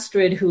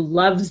Astrid, who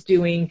loves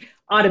doing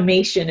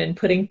automation and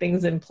putting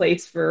things in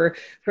place for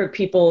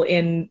people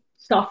in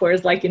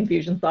softwares like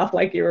Infusionsoft,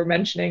 like you were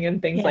mentioning,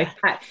 and things like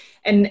that.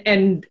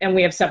 And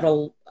we have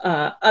several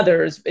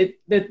others.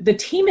 The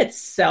team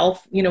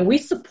itself, we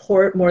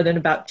support more than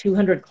about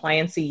 200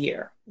 clients a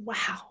year.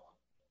 Wow.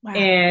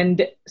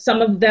 And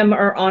some of them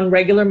are on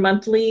regular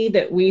monthly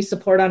that we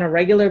support on a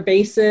regular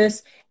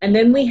basis. And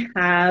then we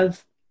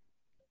have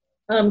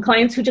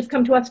clients who just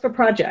come to us for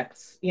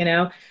projects.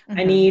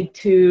 I need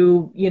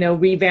to,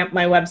 revamp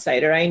my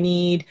website, or I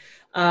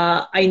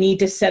need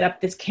to set up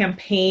this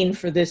campaign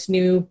for this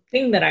new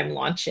thing that I'm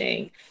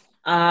launching.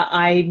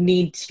 I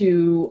need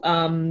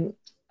to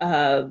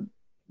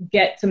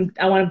get some,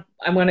 I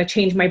want to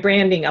change my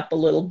branding up a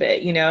little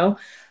bit,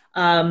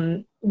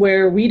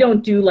 where we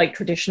don't do like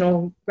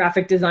traditional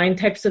graphic design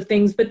types of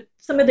things, but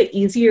some of the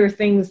easier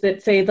things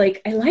that say like,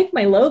 I like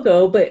my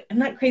logo, but I'm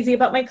not crazy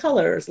about my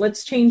colors.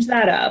 Let's change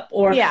that up.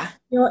 Or,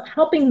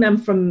 helping them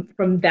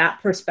from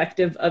that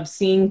perspective of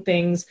seeing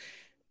things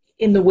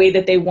in the way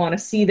that they want to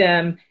see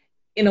them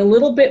in a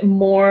little bit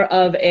more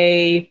of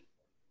a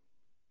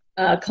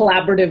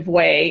collaborative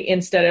way,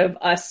 instead of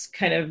us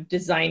kind of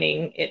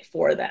designing it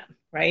for them,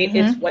 right?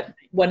 It's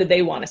what do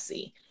they want to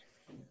see?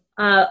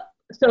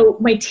 So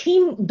my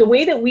team, the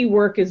way that we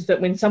work is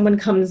that when someone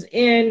comes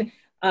in,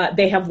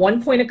 they have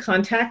one point of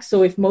contact.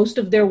 So if most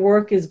of their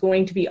work is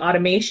going to be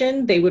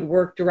automation, they would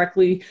work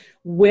directly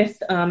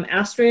with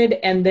Astrid,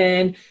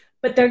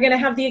 but they're going to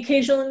have the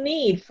occasional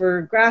need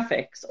for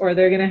graphics, or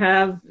they're going to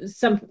have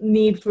some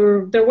need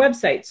for their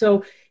website.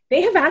 So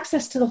they have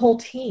access to the whole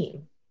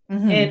team.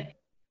 And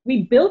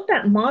we built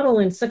that model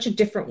in such a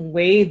different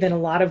way than a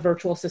lot of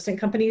virtual assistant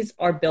companies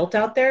are built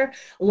out there.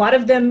 A lot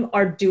of them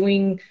are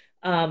doing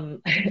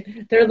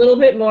they're a little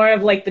bit more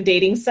of like the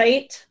dating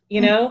site,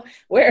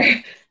 where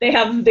they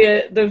have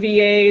the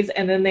VAs,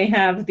 and then they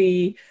have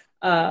the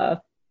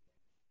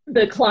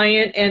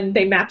client, and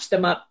they match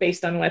them up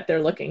based on what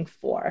they're looking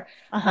for.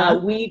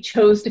 We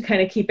chose to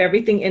kind of keep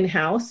everything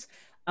in-house.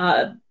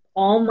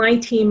 All my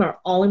team are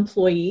all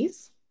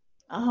employees.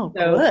 Oh,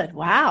 so good.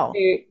 Wow.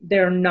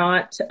 They're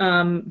not,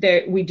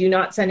 we do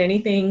not send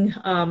anything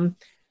outsourced.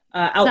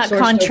 Not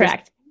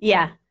contract.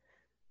 Yeah.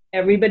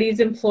 Everybody's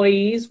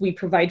employees. We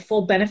provide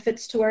full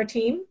benefits to our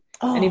team.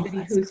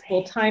 Anybody who's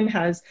full-time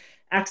has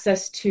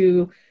access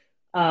to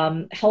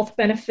health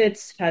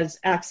benefits, has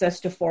access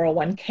to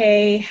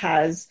 401k,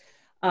 has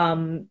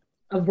a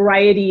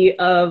variety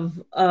of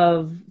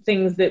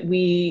things that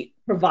we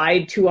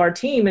provide to our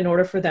team in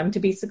order for them to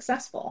be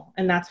successful.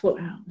 And that's what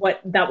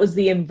that was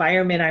the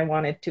environment I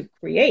wanted to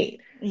create.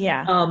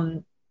 Yeah.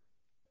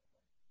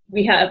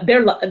 We have,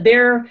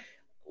 they're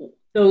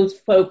those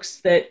folks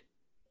that,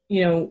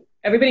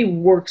 everybody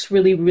works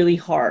really, really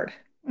hard.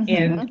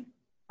 And,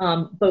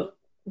 but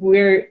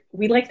we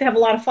like to have a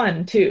lot of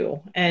fun too.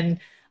 And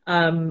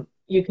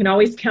you can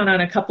always count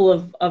on a couple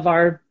of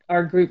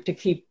our group to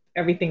keep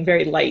everything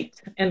very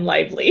light and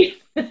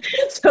lively.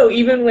 So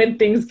even when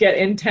things get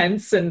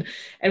intense and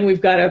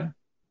we've got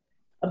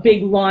a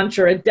big launch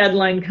or a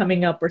deadline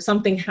coming up or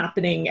something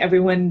happening,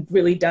 everyone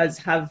really does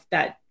have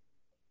that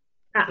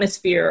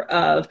atmosphere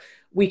of,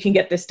 we can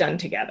get this done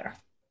together.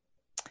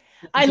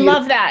 I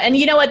love that. And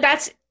you know what,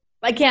 that's,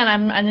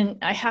 again,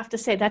 I have to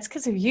say that's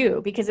because of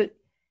you, because it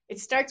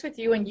starts with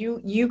you, and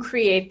you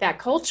create that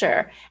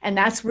culture, and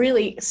that's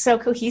really so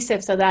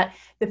cohesive, so that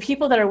the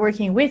people that are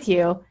working with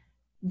you,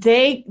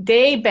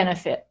 they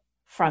benefit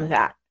from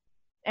that.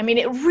 I mean,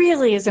 it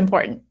really is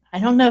important. I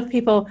don't know if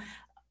people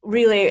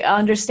really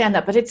understand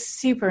that, but it's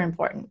super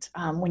important.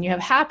 When you have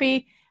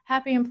happy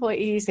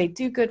employees, they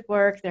do good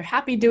work, they're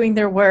happy doing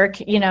their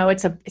work,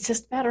 it's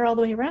just better all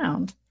the way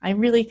around.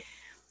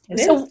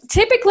 So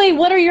typically,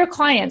 what are your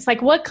clients?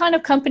 Like, what kind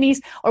of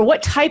companies or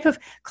what type of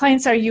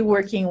clients are you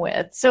working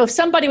with? So if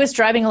somebody was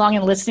driving along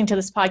and listening to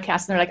this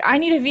podcast and they're like, I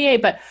need a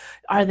VA, but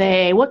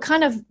what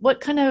kind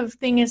of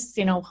thing is,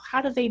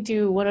 how do they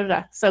do,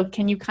 So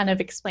can you kind of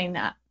explain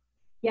that?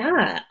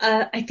 Yeah,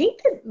 I think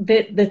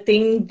that the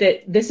thing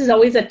that this is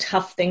always a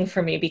tough thing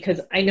for me,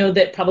 because I know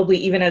that probably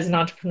even as an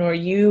entrepreneur,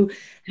 you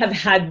have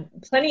had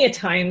plenty of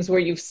times where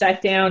you've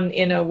sat down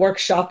in a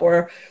workshop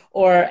or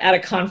at a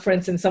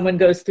conference and someone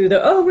goes through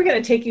we're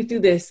going to take you through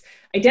this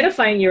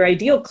identifying your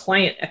ideal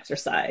client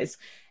exercise.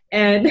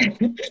 And,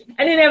 and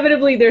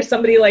inevitably there's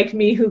somebody like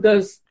me who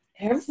goes,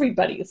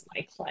 everybody is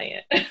my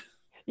client.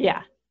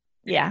 Yeah.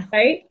 Yeah.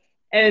 Right.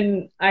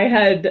 And I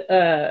had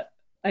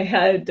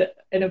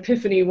an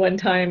epiphany one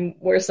time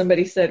where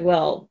somebody said,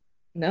 well,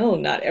 no,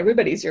 not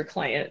everybody's your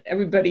client.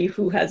 Everybody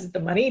who has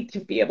the money to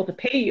be able to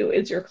pay you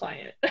is your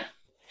client.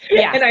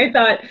 Yeah. And I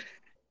thought,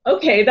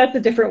 okay, that's a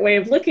different way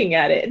of looking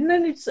at it. And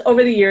then it's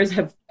over the years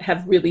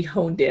have really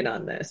honed in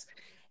on this.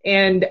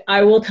 And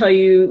I will tell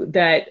you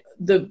that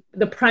the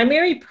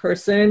primary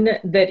person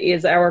that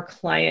is our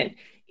client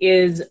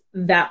is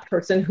that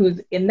person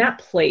who's in that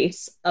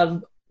place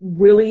of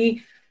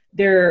really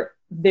they're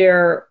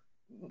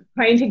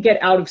trying to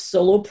get out of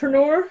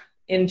solopreneur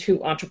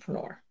into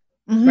entrepreneur,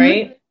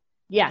 right?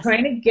 Yes.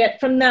 Trying to get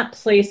from that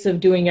place of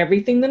doing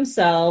everything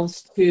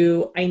themselves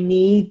to, I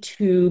need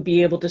to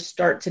be able to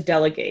start to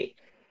delegate.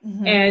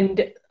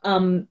 And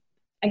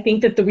I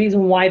think that the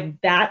reason why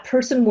that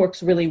person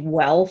works really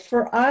well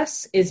for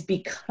us is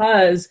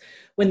because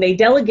when they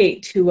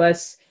delegate to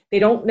us, they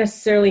don't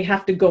necessarily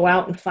have to go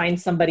out and find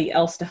somebody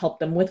else to help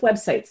them with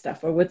website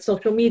stuff or with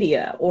social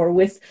media or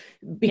with,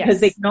 because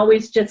they Yes. can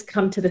always just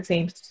come to the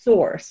same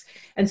source.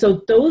 And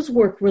so those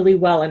work really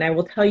well. And I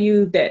will tell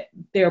you that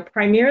they're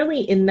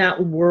primarily in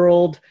that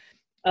world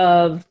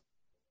of,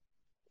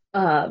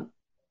 uh,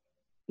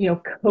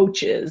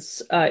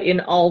 coaches in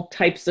all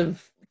types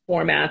of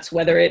formats,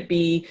 whether it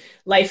be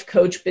life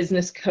coach,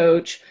 business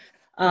coach.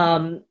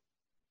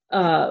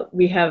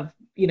 We have,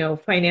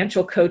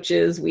 financial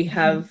coaches. We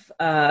have,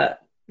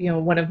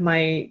 one of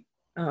my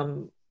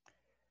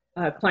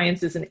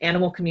clients is an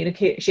animal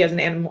communicate. She has an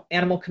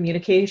animal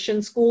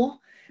communication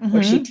school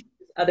where she teaches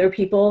other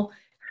people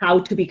how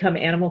to become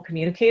animal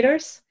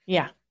communicators.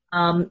 Yeah.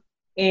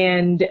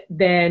 And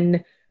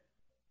then,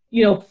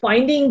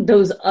 finding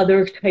those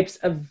other types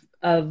of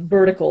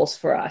verticals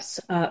for us.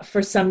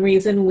 For some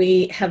reason,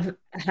 we have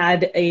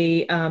had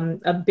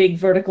a big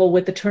vertical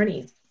with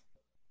attorneys.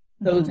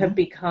 Those have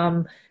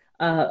become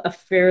a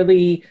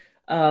fairly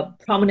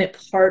prominent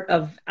part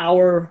of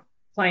our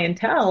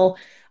clientele,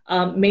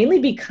 mainly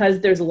because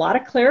there's a lot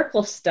of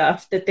clerical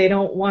stuff that they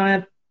don't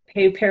want to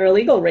pay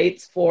paralegal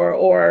rates for,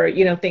 or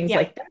things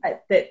like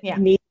that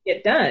need to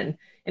get done.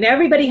 And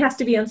everybody has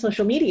to be on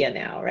social media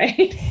now,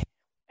 right?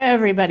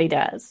 Everybody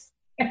does.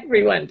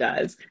 Everyone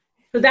does.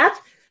 So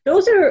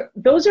those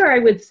are I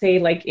would say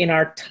like in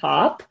our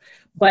top,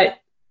 but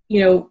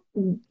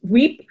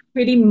we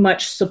pretty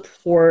much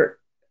support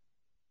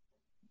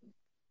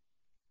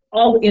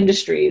all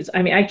industries.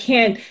 I mean, I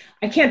can't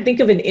think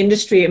of an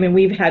industry. I mean,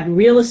 we've had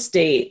real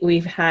estate,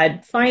 we've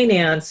had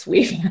finance,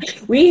 we've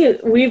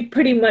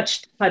pretty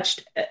much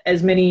touched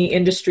as many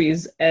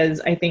industries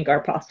as I think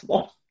are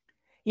possible.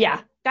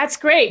 Yeah, that's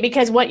great,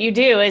 because what you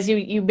do is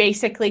you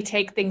basically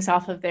take things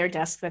off of their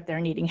desk that they're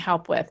needing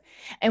help with.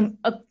 And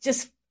I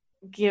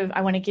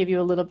want to give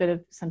you a little bit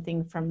of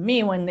something from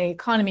me. When the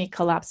economy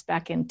collapsed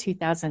back in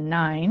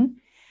 2009,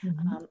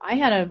 I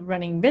had a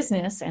running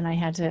business, and I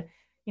had to,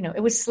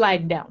 it was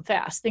sliding down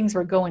fast. Things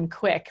were going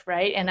quick,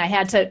 right? And I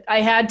had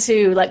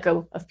to let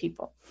go of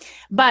people.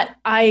 But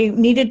I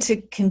needed to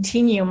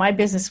continue. My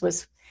business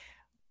was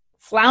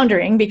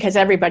floundering because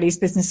everybody's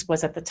business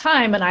was at the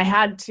time, and I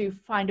had to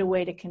find a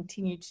way to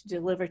continue to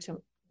deliver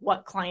to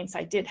what clients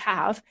I did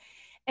have.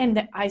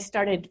 And I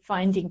started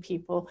finding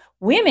people,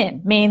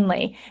 women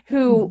mainly,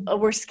 who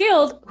were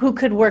skilled, who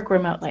could work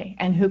remotely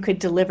and who could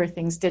deliver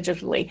things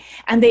digitally.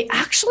 And they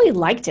actually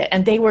liked it.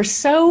 And they were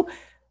so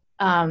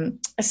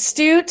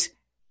astute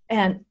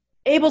and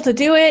able to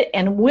do it,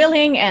 and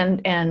willing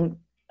and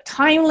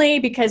timely,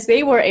 because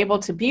they were able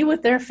to be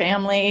with their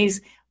families,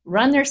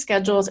 run their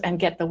schedules, and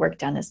get the work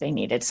done as they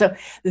needed. So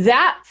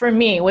that, for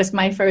me, was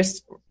my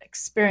first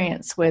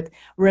experience with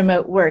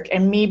remote work,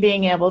 and me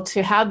being able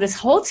to have this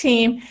whole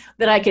team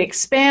that I could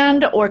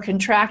expand or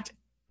contract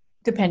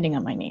depending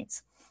on my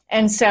needs.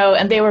 And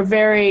they were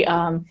very,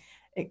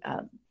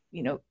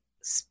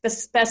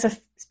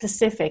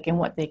 specific in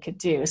what they could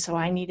do. So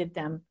I needed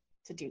them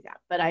to do that.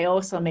 But I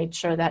also made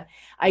sure that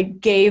I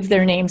gave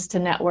their names to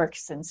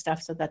networks and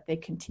stuff so that they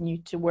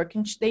continued to work,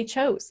 and they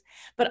chose.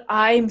 But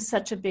I'm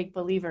such a big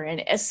believer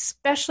in,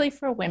 especially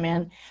for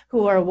women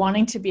who are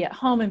wanting to be at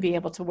home and be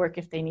able to work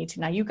if they need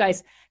to. Now, you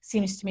guys,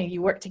 seems to me,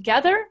 you work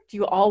together. Do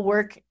you all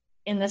work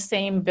in the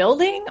same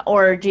building,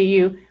 or do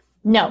you?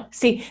 No.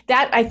 See,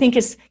 that I think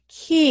is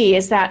key,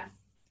 is that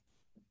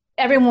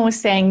everyone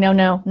was saying,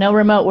 no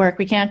remote work.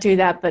 We can't do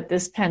that. But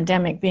this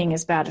pandemic being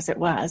as bad as it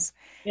was.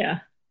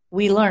 Yeah.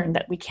 We learned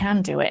that we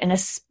can do it. And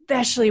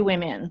especially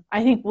women.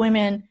 I think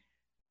women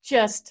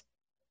just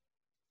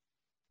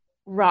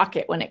rock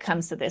it when it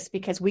comes to this,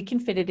 because we can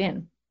fit it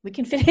in. We'll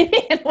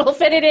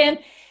fit it in.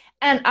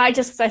 And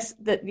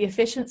the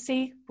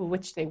efficiency for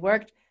which they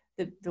worked,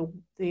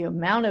 the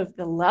amount of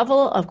the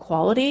level of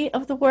quality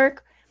of the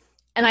work.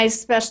 And I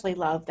especially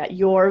love that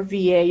your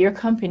VA, your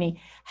company,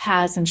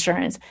 has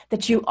insurance,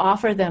 that you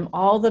offer them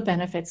all the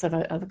benefits of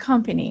a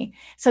company.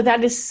 So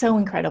that is so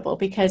incredible,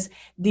 because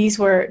these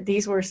were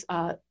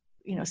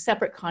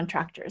separate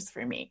contractors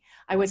for me.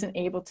 I wasn't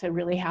able to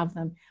really have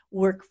them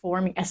work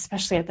for me,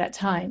 especially at that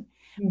time.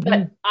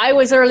 But I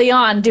was early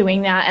on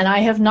doing that, and I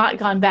have not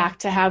gone back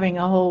to having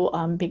a whole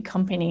big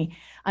company.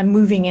 I'm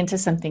moving into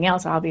something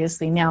else,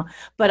 obviously, now,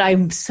 but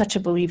I'm such a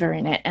believer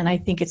in it, and I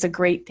think it's a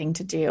great thing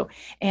to do.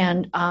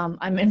 And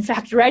I'm, in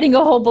fact, writing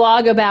a whole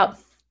blog about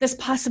this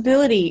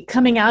possibility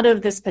coming out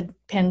of this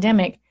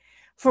pandemic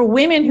for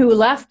women who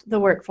left the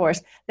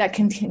workforce that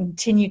can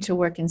continue to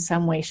work in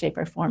some way, shape,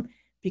 or form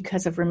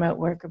because of remote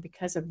work, or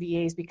because of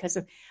VAs, because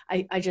of,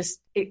 it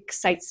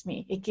excites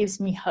me. It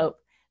gives me hope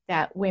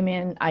that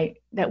women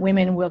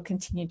will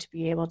continue to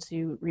be able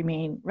to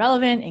remain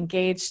relevant,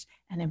 engaged,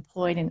 and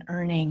employed and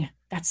earning.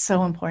 That's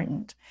so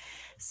important.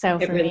 So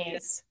for me,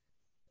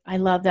 I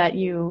love that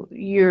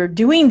you're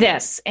doing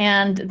this,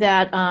 and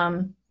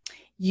that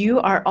you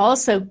are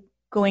also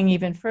going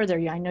even further.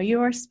 I know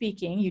you are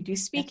speaking. You do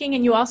speaking,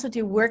 and you also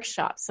do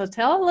workshops. So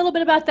tell a little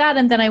bit about that,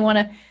 and then I want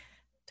to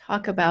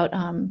talk about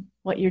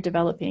what you're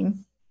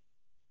developing.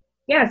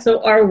 Yeah,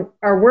 so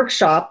our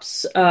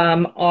workshops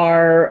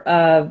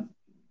are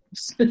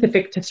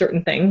specific to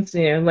certain things.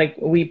 Like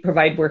we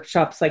provide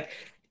workshops like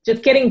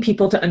just getting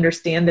people to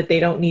understand that they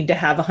don't need to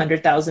have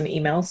 100,000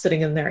 emails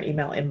sitting in their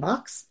email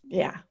inbox.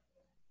 Yeah.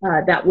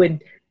 That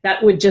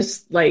would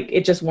just like,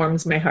 it just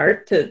warms my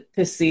heart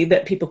to see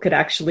that people could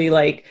actually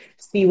like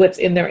see what's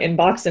in their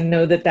inbox and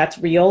know that that's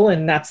real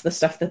and that's the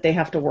stuff that they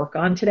have to work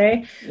on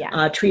today.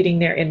 Yeah. Treating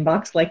their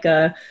inbox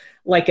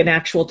like an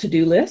actual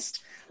to-do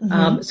list.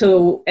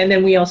 Mm-hmm. And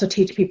then we also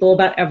teach people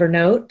about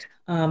Evernote,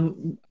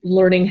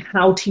 learning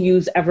how to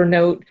use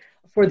Evernote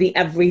for the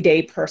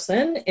everyday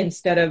person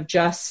instead of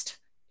just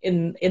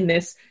in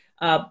this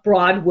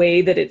broad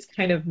way that it's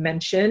kind of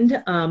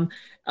mentioned.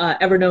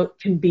 Evernote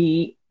can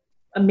be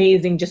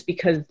amazing just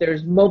because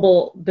there's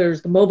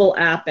the mobile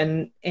app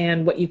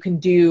and what you can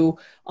do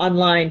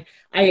online.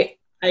 I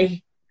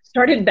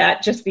started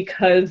that just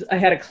because I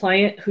had a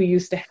client who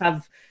used to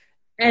have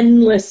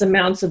endless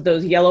amounts of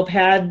those yellow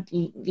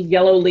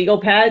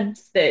legal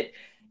pads that,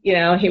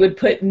 he would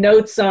put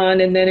notes on,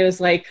 and then it was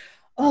like,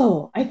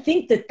 oh, I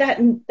think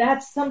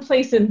that's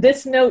someplace in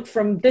this note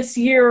from this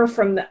year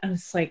I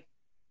was like,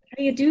 how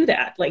do you do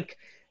that? Like,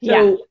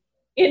 so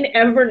in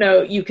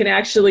Evernote, you can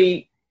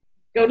actually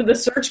go to the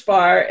search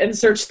bar and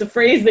search the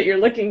phrase that you're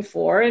looking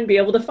for and be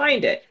able to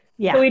find it.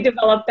 Yeah. So we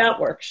developed that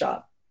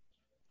workshop.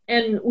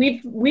 And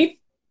we've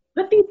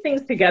put these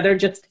things together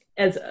just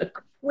as a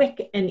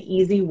quick and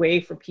easy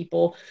way for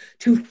people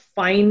to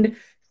find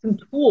some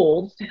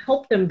tools to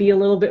help them be a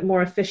little bit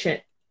more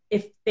efficient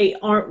if they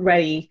aren't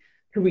ready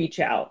to reach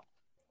out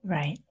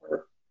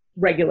for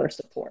regular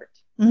support.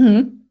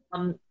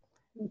 Mm-hmm.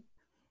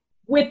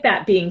 With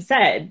that being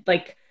said,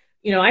 like,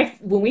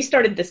 when we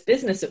started this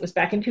business, it was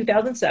back in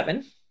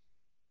 2007.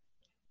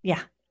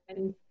 Yeah.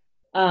 And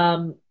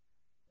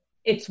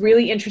it's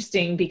really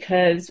interesting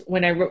because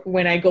when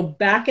I go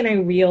back and I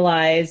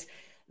realize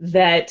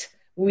that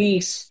we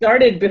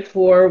started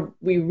before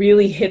we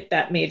really hit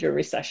that major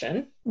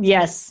recession.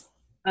 Yes.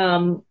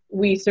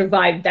 We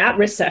survived that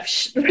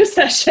recession.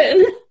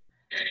 The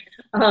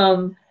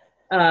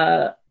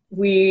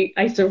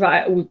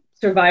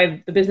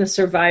business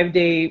survived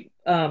a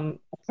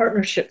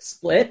partnership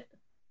split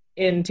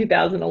in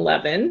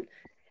 2011,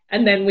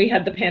 and then we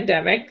had the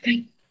pandemic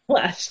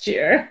last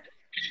year.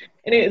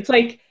 And it's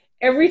like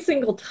every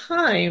single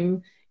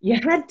time you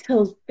had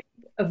to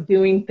think of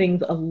doing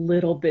things a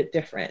little bit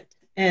different.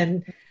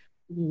 And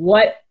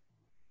what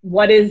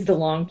is the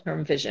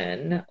long-term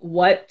vision?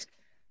 What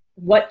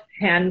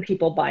can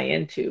people buy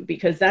into?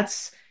 Because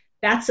that's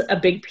a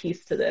big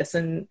piece to this.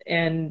 And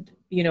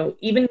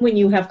even when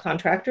you have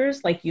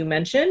contractors, like you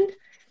mentioned,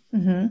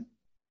 mm-hmm.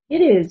 It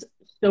is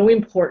so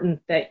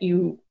important that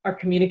you are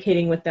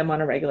communicating with them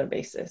on a regular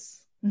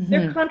basis. Mm-hmm.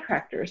 They're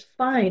contractors,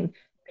 fine.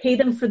 Pay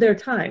them for their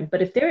time.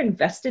 But if they're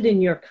invested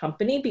in your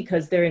company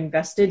because they're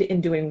invested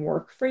in doing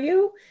work for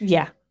you,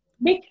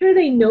 make sure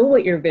they know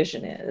what your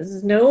vision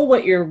is, know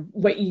what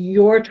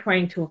you're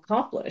trying to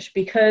accomplish,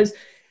 because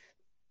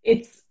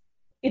it's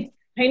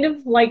kind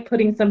of like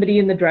putting somebody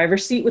in the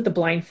driver's seat with a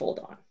blindfold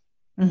on.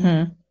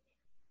 Mm-hmm.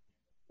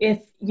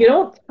 If you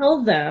don't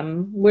tell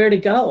them where to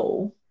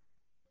go,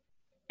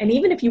 and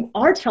even if you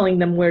are telling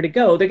them where to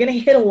go, they're going to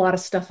hit a lot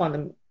of stuff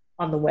on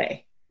the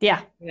way.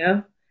 Yeah.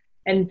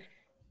 And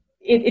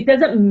it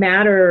doesn't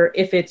matter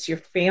if it's your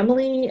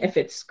family, if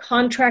it's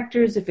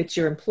contractors, if it's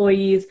your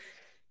employees.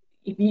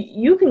 If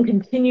you can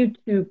continue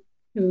to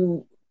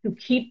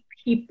keep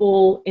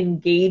people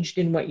engaged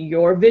in what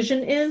your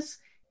vision is,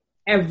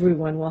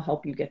 everyone will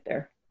help you get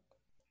there.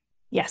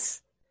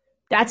 Yes.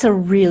 That's a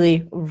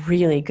really,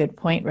 really good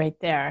point right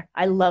there.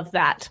 I love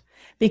that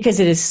because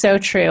it is so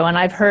true. And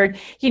I've heard,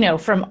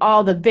 from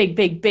all the big,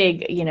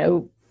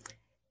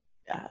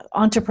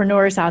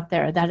 entrepreneurs out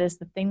there, that is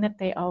the thing that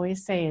they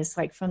always say is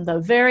like from the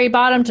very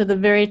bottom to the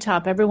very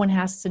top, everyone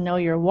has to know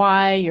your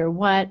why, your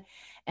what,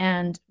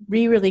 and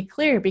be really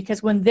clear,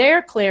 because when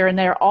they're clear and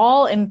they're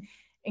all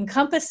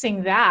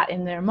encompassing that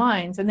in their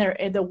minds, and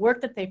the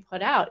work that they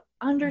put out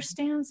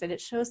understands it.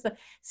 It shows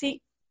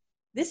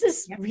this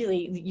is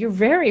really, you're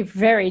very,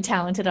 very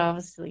talented.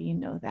 Obviously, you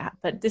know that,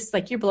 but this,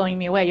 like, you're blowing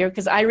me away.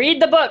 Because I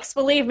read the books,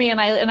 believe me, and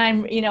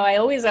I'm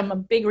a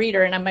big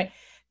reader, and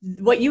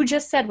what you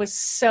just said was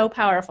so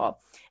powerful.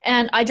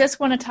 And I just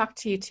want to talk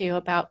to you too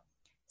about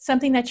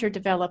something that you're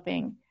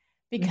developing,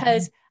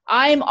 because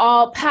I'm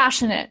all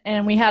passionate.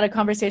 And we had a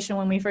conversation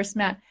when we first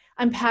met.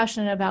 I'm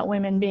passionate about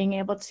women being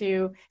able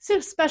to, so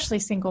especially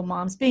single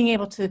moms, being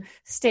able to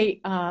stay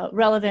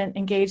relevant,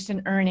 engaged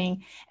in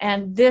earning.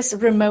 And this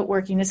remote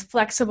working, this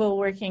flexible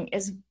working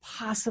is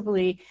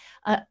possibly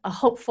a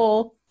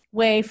hopeful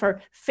way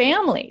for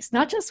families,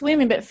 not just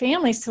women, but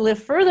families to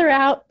live further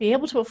out, be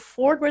able to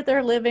afford where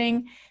they're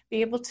living,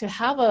 be able to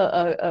have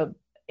a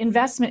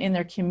investment in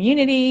their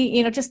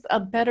community, just a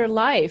better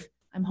life.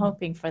 I'm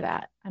hoping for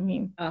that.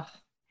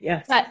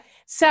 Yes. But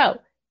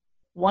so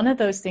one of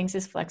those things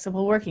is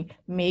flexible working.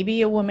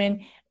 Maybe a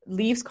woman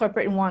leaves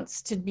corporate and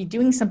wants to be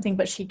doing something,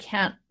 but she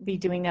can't be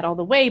doing that all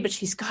the way, but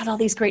she's got all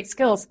these great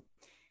skills.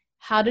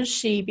 How does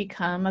she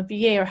become a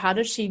VA, or how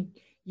does she,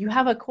 you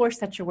have a course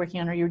that you're working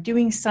on, or you're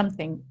doing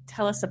something.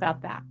 Tell us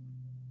about that.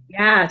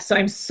 Yeah, so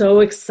I'm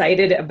so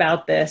excited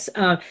about this.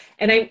 And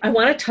I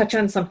want to touch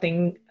on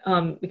something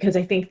because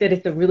I think that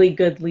it's a really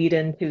good lead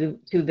into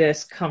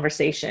this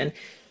conversation.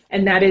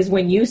 And that is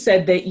when you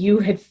said that you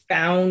had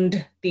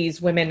found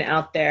these women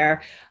out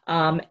there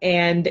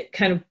and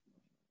kind of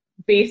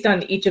based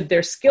on each of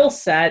their skill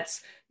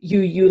sets,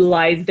 you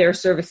utilized their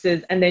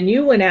services, and then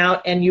you went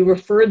out and you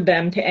referred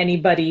them to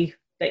anybody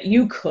that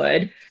you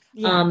could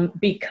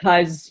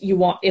because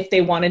if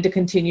they wanted to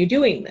continue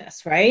doing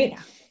this, right?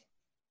 Yeah.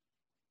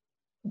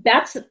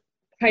 That's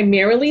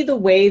primarily the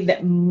way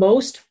that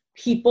most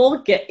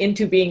people get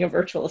into being a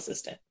virtual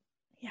assistant.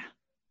 Yeah.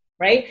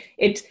 Right?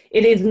 It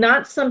is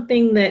not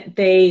something that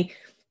they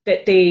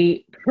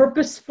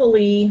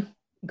purposefully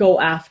go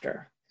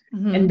after.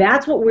 Mm-hmm. And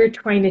that's what we're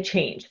trying to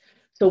change.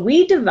 So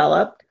we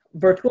developed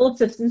Virtual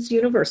Assistants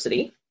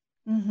University,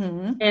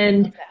 mm-hmm.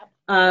 and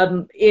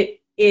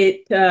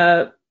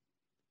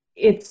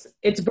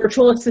it's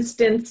virtual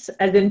assistants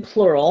as in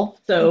plural.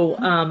 So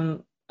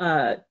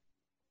mm-hmm.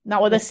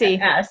 Not with a C.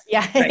 S,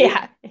 yeah,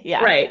 right?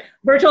 yeah. Right.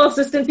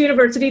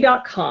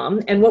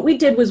 virtualassistantsuniversity.com. And what we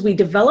did was we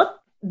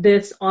developed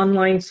this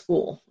online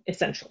school,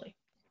 essentially.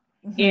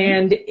 Mm-hmm.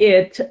 And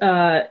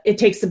it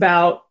takes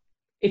about,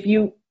 if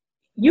you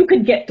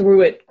could get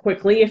through it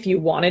quickly if you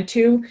wanted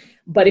to,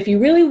 but if you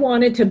really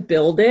wanted to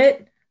build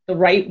it the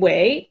right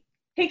way,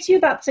 it takes you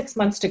about 6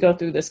 months to go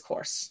through this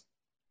course.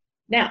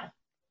 Now,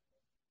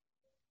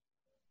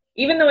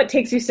 even though it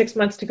takes you 6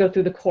 months to go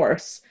through the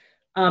course,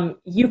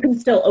 you can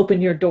still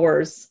open your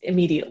doors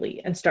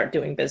immediately and start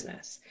doing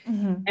business.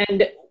 Mm-hmm.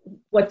 And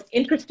what's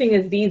interesting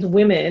is these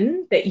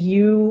women that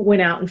you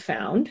went out and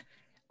found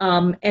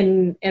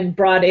and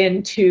brought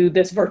into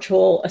this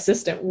virtual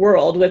assistant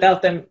world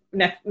without them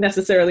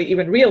necessarily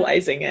even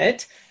realizing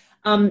it,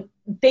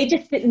 they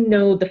just didn't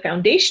know the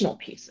foundational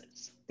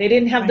pieces. They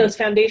didn't have those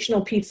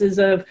foundational pieces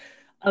of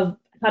how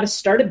to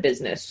start a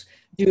business.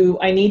 Do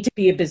I need to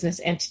be a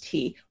business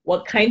entity?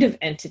 What kind of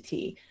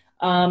entity?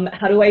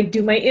 How do I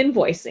do my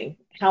invoicing?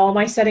 How am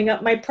I setting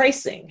up my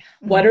pricing?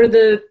 Mm-hmm. What are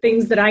the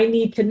things that I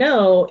need to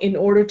know in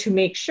order to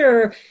make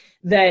sure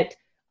that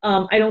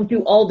I don't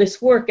do all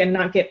this work and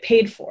not get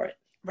paid for it?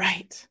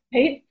 Right.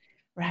 Right?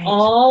 Right.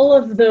 All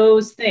of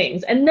those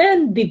things. And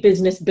then the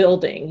business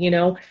building,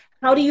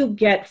 how do you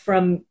get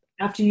from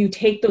after you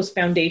take those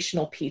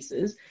foundational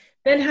pieces,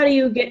 then how do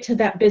you get to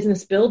that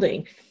business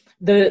building?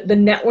 The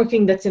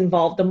networking that's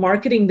involved, the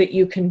marketing that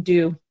you can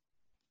do,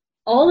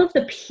 all of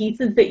the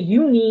pieces that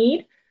you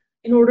need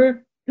in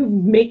order to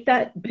make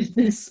that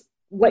business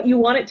what you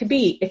want it to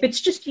be. If it's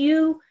just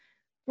you,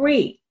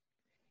 great.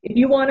 If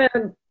you want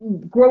to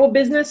grow a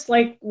business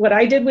like what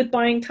I did with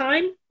Buying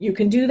Time, you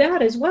can do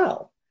that as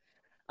well.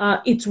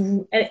 It's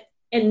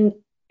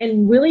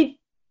really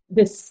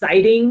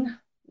deciding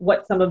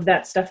what some of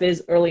that stuff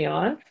is early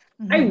on.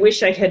 Mm-hmm. I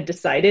wish I had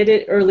decided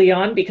it early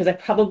on because I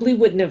probably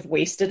wouldn't have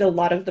wasted a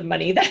lot of the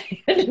money that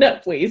I ended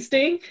up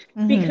wasting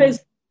because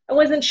I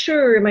wasn't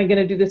sure, am I going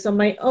to do this on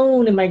my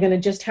own? Am I going to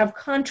just have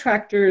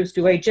contractors?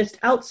 Do I just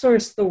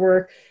outsource the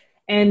work?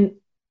 And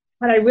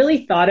when I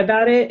really thought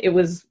about it, it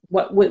was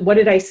what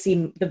did I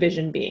see the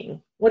vision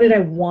being? What did I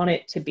want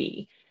it to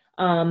be?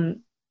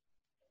 And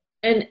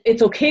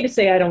it's okay to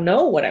say I don't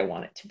know what I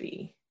want it to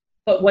be,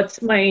 but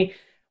what's my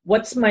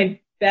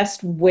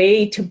best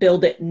way to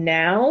build it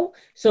now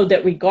so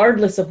that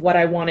regardless of what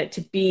I want it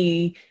to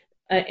be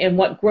and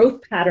what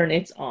growth pattern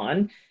it's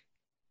on,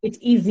 it's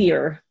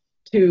easier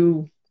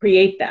to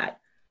create that.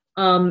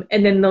 And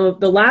then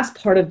the last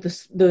part of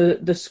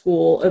the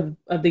school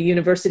of the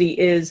university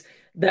is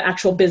the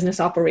actual business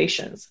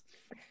operations.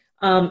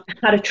 How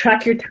to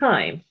track your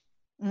time,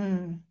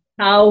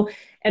 how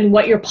and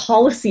what your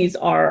policies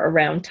are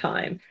around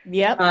time.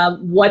 Yep.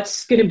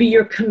 What's going to be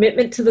your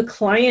commitment to the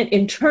client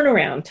in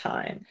turnaround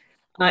time,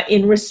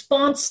 in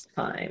response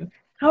time?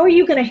 How are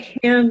you going to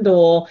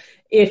handle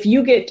if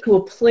you get to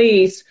a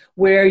place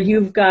where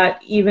you've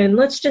got even,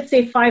 let's just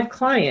say 5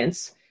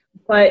 clients,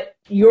 but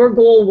your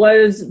goal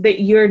was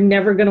that you're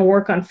never going to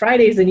work on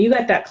Fridays and you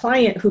got that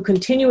client who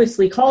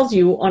continuously calls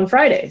you on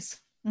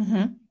Fridays,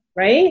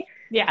 right?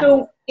 Yeah.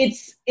 So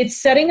it's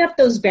setting up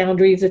those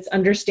boundaries. It's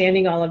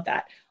understanding all of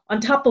that. On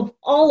top of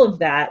all of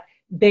that,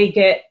 they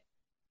get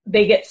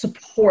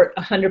support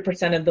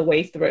 100% of the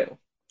way through.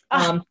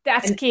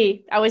 That's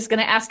key. I was going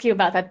to ask you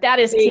about that. That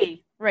is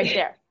key right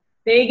there.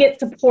 They get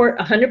support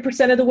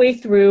 100% of the way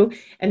through.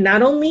 And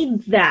not only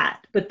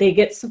that, but they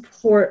get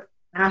support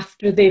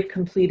after they've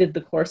completed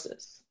the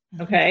courses.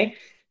 Okay.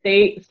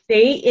 They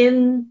stay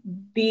in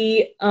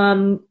the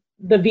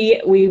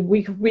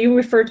we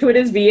refer to it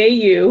as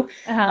VAU.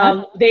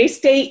 They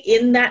stay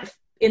in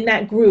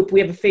that group. We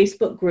have a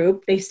Facebook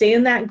group. They stay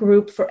in that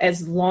group for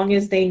as long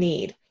as they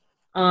need.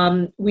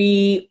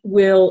 We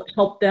will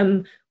help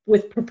them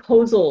with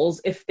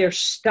proposals if they're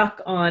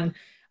stuck on,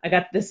 I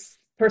got this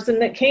person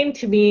that came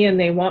to me and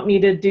they want me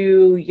to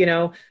do,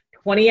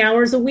 20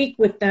 hours a week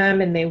with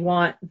them and they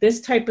want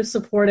this type of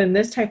support and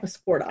this type of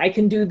support. I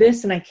can do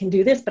this and I can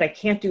do this, but I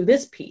can't do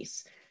this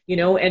piece,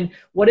 and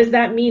what does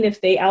that mean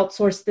if they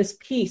outsource this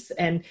piece,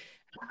 and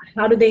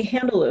how do they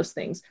handle those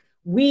things?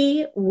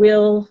 We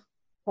will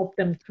help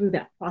them through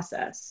that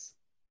process.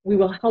 We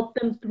will help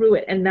them through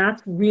it. And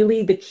that's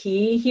really the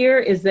key here,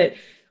 is that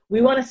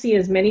we want to see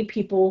as many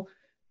people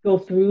go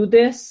through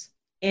this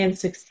and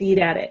succeed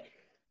at it.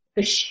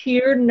 The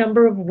sheer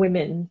number of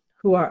women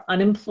who are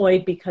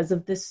unemployed because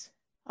of this.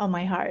 Oh,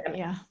 my heart.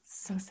 Yeah.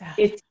 So sad.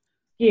 It's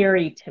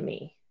scary to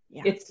me.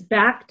 Yeah. It's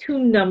back to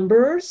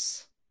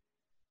numbers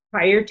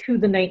prior to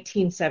the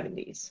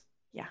 1970s.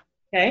 Yeah.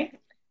 Okay.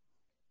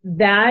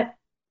 That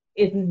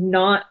is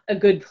not a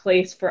good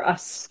place for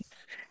us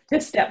to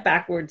step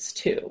backwards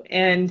to.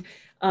 And,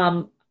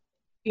 our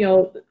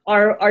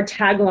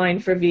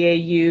tagline for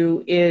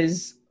VAU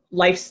is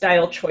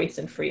lifestyle, choice,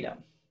 and freedom.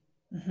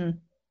 Mm-hmm.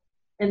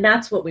 And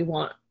that's what we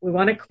want. We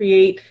want to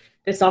create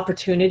this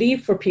opportunity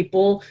for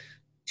people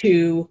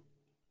to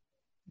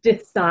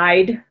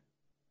decide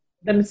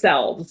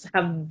themselves,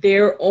 have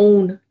their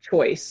own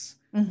choice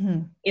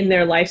mm-hmm. in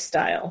their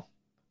lifestyle,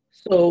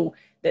 so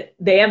that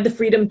they have the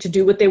freedom to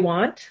do what they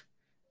want,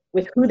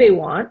 with who they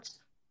want,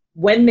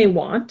 when they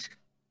want,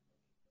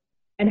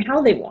 and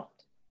how they want.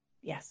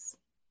 Yes.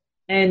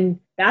 And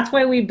that's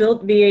why we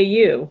built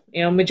VAU.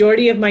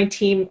 Majority of my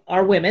team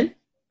are women.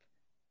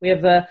 We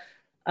have a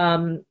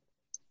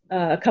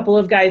couple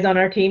of guys on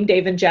our team,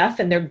 Dave and Jeff,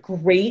 and they're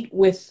great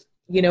with,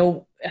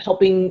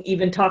 helping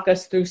even talk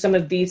us through some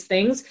of these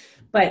things.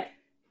 But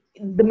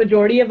the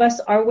majority of us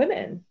are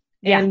women.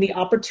 Yeah. And the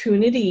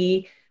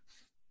opportunity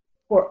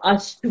for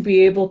us to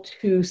be able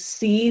to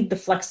see the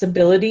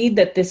flexibility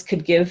that this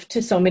could give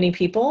to so many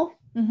people,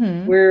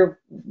 mm-hmm.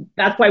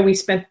 That's why we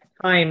spent the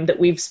time that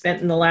we've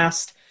spent in the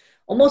last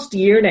almost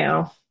year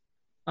now,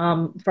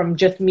 from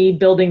just me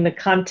building the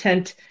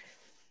content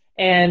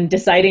and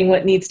deciding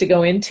what needs to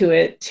go into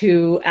it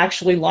to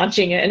actually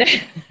launching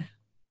it.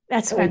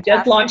 That's so fantastic. We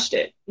just launched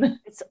it.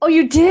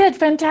 You did?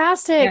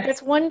 Fantastic. Yes.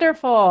 That's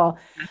wonderful.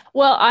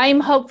 Well, I'm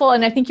hopeful,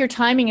 and I think your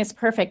timing is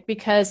perfect,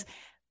 because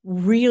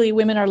really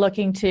women are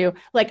looking to,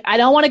 I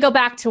don't want to go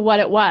back to what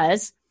it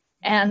was,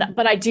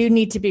 but I do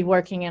need to be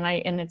working,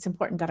 and it's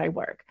important that I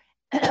work.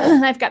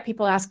 I've got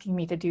people asking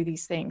me to do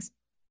these things,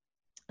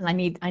 and I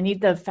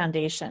need the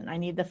foundation. I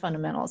need the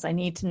fundamentals. I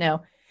need to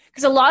know,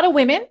 because a lot of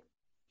women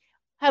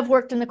have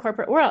worked in the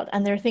corporate world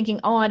and they're thinking,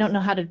 oh, I don't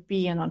know how to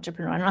be an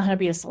entrepreneur. I don't know how to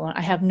be a solo.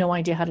 I have no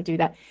idea how to do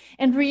that.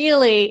 And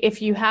really,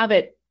 if you have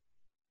it,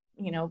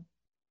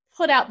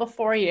 put out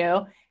before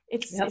you,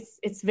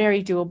 it's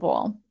very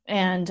doable.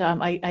 And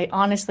I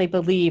honestly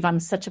believe, I'm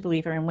such a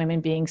believer in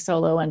women being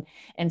solo and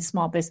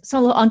small business,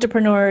 solo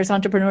entrepreneurs,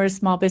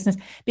 small business,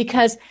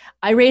 because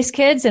I raised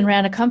kids and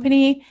ran a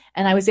company,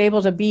 and I was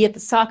able to be at the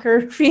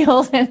soccer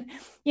field, and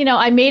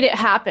I made it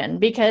happen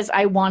because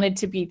I wanted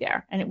to be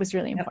there, and it was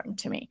really important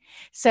to me.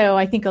 So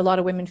I think a lot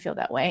of women feel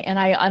that way.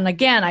 And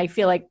again, I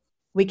feel like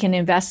we can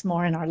invest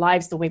more in our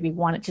lives the way we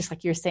want it, just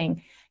like you're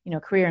saying,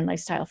 career and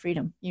lifestyle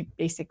freedom. You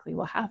basically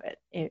will have it.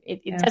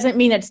 It doesn't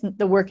mean that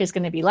the work is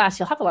going to be less.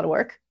 You'll have a lot of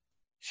work,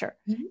 sure,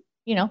 mm-hmm.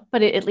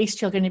 But at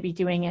least you're going to be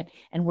doing it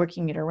and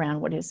working it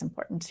around what is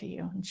important to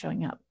you and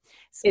showing up.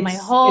 It's my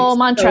whole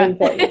mantra.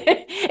 So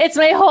it's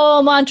my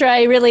whole mantra.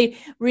 I really,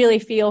 really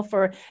feel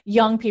for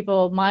young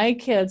people, my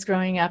kids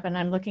growing up, and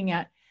I'm looking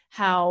at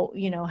how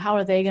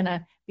are they going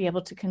to be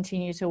able to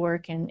continue to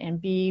work and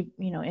be,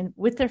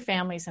 with their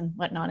families and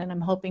whatnot. And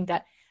I'm hoping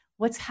that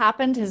what's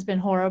happened has been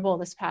horrible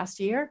this past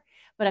year,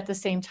 but at the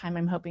same time,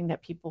 I'm hoping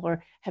that people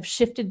have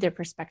shifted their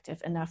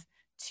perspective enough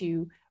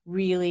to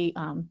really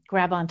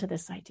grab onto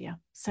this idea.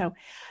 So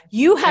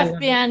you have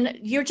been,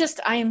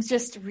 I am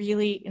just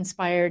really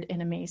inspired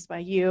and amazed by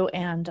you.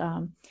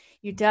 And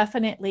you're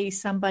definitely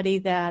somebody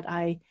that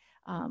I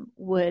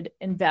would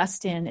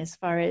invest in as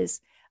far as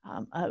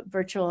a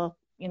virtual,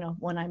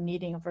 when I'm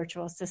needing a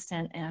virtual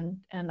assistant.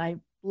 And I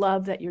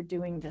love that you're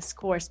doing this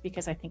course,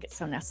 because I think it's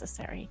so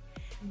necessary.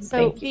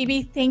 So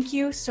Phoebe, thank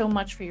you so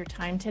much for your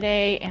time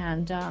today.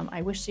 And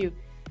I wish you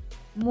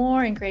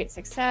more and great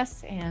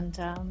success. And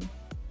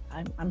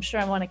I'm sure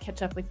I want to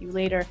catch up with you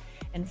later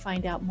and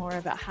find out more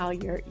about how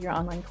your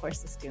online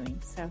course is doing.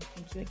 So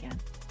thank you again.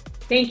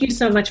 Thank you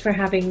so much for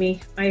having me.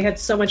 I had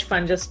so much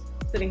fun just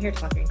sitting here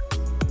talking.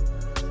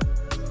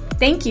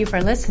 Thank you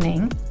for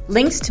listening.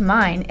 Links to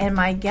mine and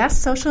my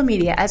guest social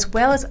media, as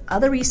well as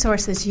other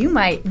resources you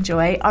might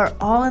enjoy, are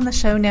all in the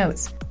show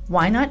notes.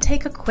 Why not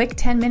take a quick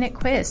 10-minute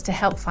quiz to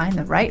help find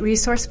the right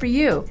resource for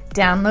you?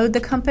 Download the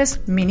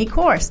Compass mini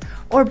course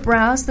or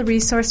browse the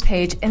resource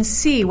page and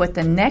see what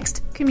the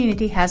Next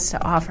community has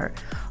to offer.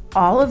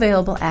 All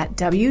available at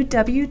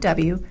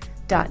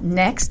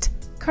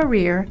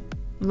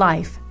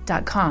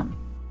www.nextcareerlife.com.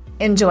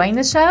 Enjoying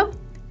the show?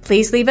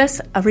 Please leave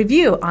us a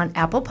review on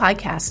Apple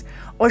Podcasts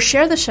or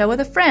share the show with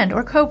a friend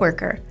or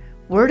coworker.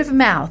 Word of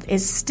mouth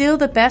is still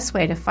the best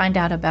way to find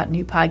out about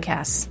new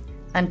podcasts.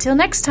 Until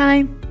next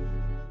time.